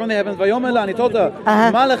השמיים from the heavens, ויאמר לה, אני told her,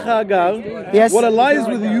 Uh-huh. מה לך הגר? Yes. What lies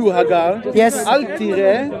with you, Hagar? Yes. אל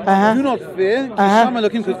תראה, Uh-huh. do not fear, כי Uh-huh. שם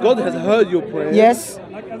אלוקים, because God has heard your prayer. Yes.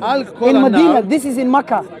 על כל In Medina. הנער, This is in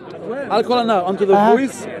Makkah. על כל הנער, unto the Uh-huh.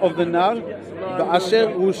 voice of the נער, באשר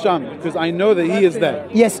הוא שם, because I know that he is there.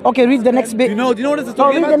 Yes. Okay. Read the next bit. Do you know what this is No,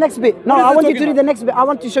 talking read about? the next bit. No, What is I it want you talking to read the next bit. I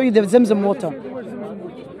want to show you the Zamzam water.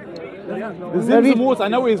 The Zimzum water, I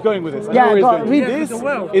know where he's going with this. I Yeah, know where he's go- going. read-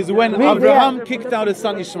 This is when Read, Abraham yeah. kicked out his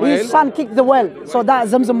son His Ishmael, son kicked the well, so that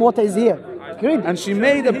Zamzam water is here. Read. and she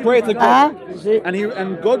made a prayer to God. Uh-huh. And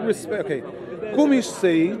God respect. Okay, Kumish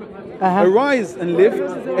say, Uh-huh. arise and lift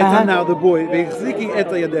et now the boy, ve'chziki et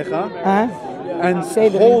yadecha, Uh-huh. and Say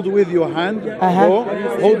the- hold with your hand, Uh-huh.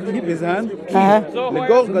 hold his hand, Uh-huh.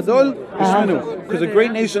 legor gadol ishmenu, because a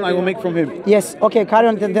great nation I will make from him. Yes. Okay. Carry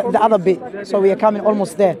on the other bit. So we are coming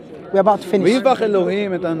almost there. We're about to finish. V'yivach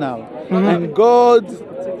Elohim et anar, and God,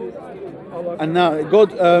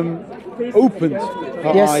 opened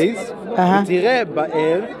her Yes. eyes. Uh-huh. ותראה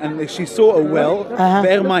באר, and she saw a well, Uh-huh.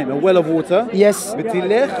 באר מים, a well of water. Yes.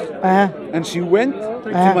 ותלך, Uh-huh. and she went,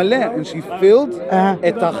 תמלא, and she filled Uh-huh.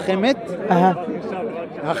 את החמת. Uh-huh.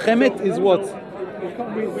 החמת is what?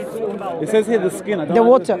 It says here the skin. I don't The know.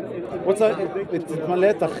 water. What's that? תמלא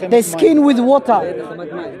את החמת. The skin with water.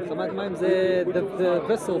 Chamad Maim. Chamad Maim is the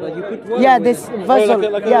vessel that you put water Yeah, with. this Oh,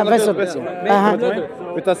 vessel. like a Yeah, vessel. vessel. Made Uh-huh. with leather.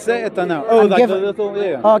 ותעשה את הנער. Oh, And like give- the little,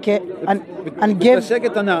 yeah. Okay. And give. ותשק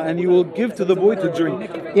את הנער, and you will give to the boy to drink.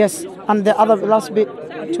 Yes. And the other last bit.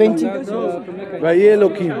 20. ויהיה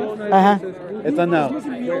אלוקים. Uh-huh. את הנער.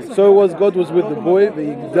 So was God was with the boy,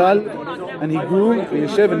 ויגדל, and he grew,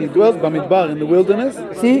 וישב, and he dwelt במדבר, in the wilderness.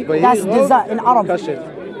 See, ויהי that's רוב desert in Arab. קשת.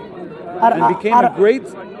 And became a great,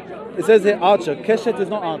 it says here archer. Keshet is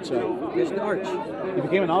not archer. There's the arch. He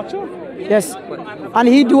became an archer? Yes. And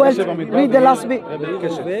he dwelt. ישב במדבר, Read the last bit.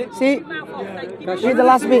 קשת. See? Read the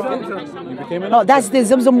last bit. He became an No, that's the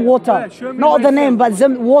Zamzam water. Not the name, but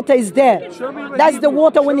water is there. That's the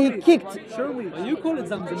water when he kicked. You call it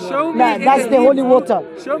Zamzam. Show me. Nah, that's the holy water.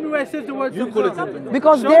 Show me where it says the word. You call it something.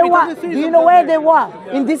 Because Show they me, were, doesn't say do you Zamzam know where there. they were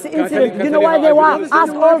in this incident? Do you know tell where you they how were? I believe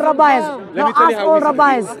Ask all rabbis. No, me tell you ask how all we-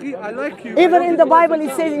 rabbis. I like you. Even in the Bible,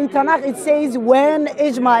 it says in Tanakh, it says when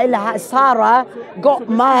Ishmael, Sarah got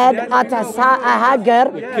mad at Hagar,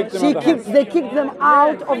 they kicked them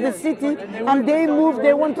out of the city, and they moved.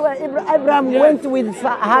 They went to Abraham went with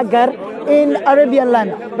Hagar in Arabian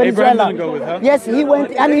land, Venezuela. didn't go with her? Yes, he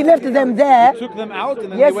went and he left them there. Took them out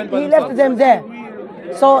and then Yes, they went by he left themselves. them there.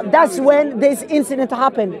 So that's when this incident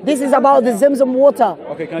happened. This is about the Zamzam water.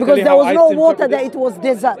 Okay, can I Because tell you there how was I no interpret water there, this? it was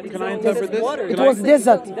desert. Can I interpret this? It Can was I-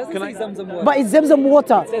 desert. It doesn't say Zamzam water. But it's Zamzam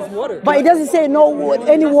water. says water. But it doesn't say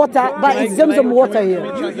any water, but it's Zamzam water here.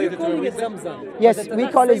 You're calling it Zamzam. Yes, we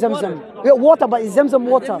call it Zamzam. Yeah, water, but it's Zamzam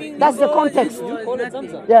water. That's the context. You call it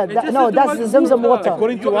Zamzam. Yeah, no, that's the Zamzam water.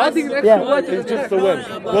 According to us, Yeah. it's just a well.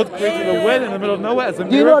 God created a well in the middle of nowhere as a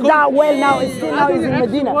Do you know miracle. that well now? It's still now is in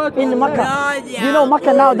Medina, in Makkah. Do you know Makkah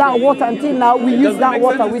now? That water until now we use that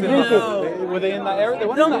water, we drink it. Were they in that area? They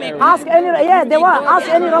weren't in that area. Ask any, yeah, they were. Ask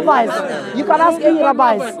any rabbis. You can ask any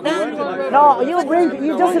rabbis. No,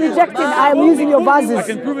 you just rejected. I am using your verses. I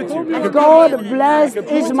can prove it to you. God blessed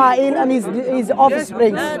Ishmael and his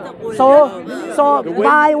offspring. So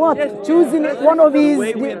by what? Choosing one of his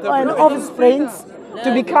offsprings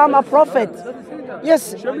to become a prophet.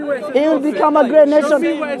 Yes, he will become a great nation.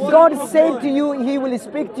 God said to you, he will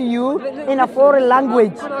speak to you in a foreign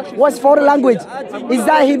language. What's foreign language? Is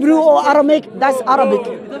that Hebrew or Aramaic? That's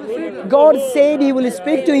Arabic. God said he will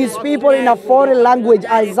speak to his people in a foreign language.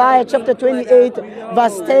 Isaiah chapter 28,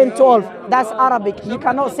 verse 10, 12. That's Arabic. You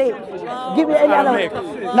cannot say, give me any other.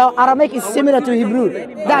 No, Aramaic is similar to Hebrew.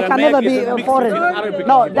 That can never be foreign.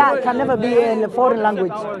 No, that can never be a foreign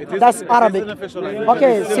language. That's Arabic.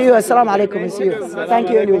 Okay, see you. Assalamu alaikum. See you. Thank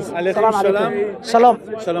you, anyways. Assalamu alaikum. Shalom.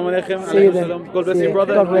 Shalom alaikum. See you then. God bless you,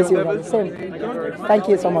 brother. God bless you, brother. Same. Thank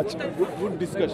you so much. Good discussion.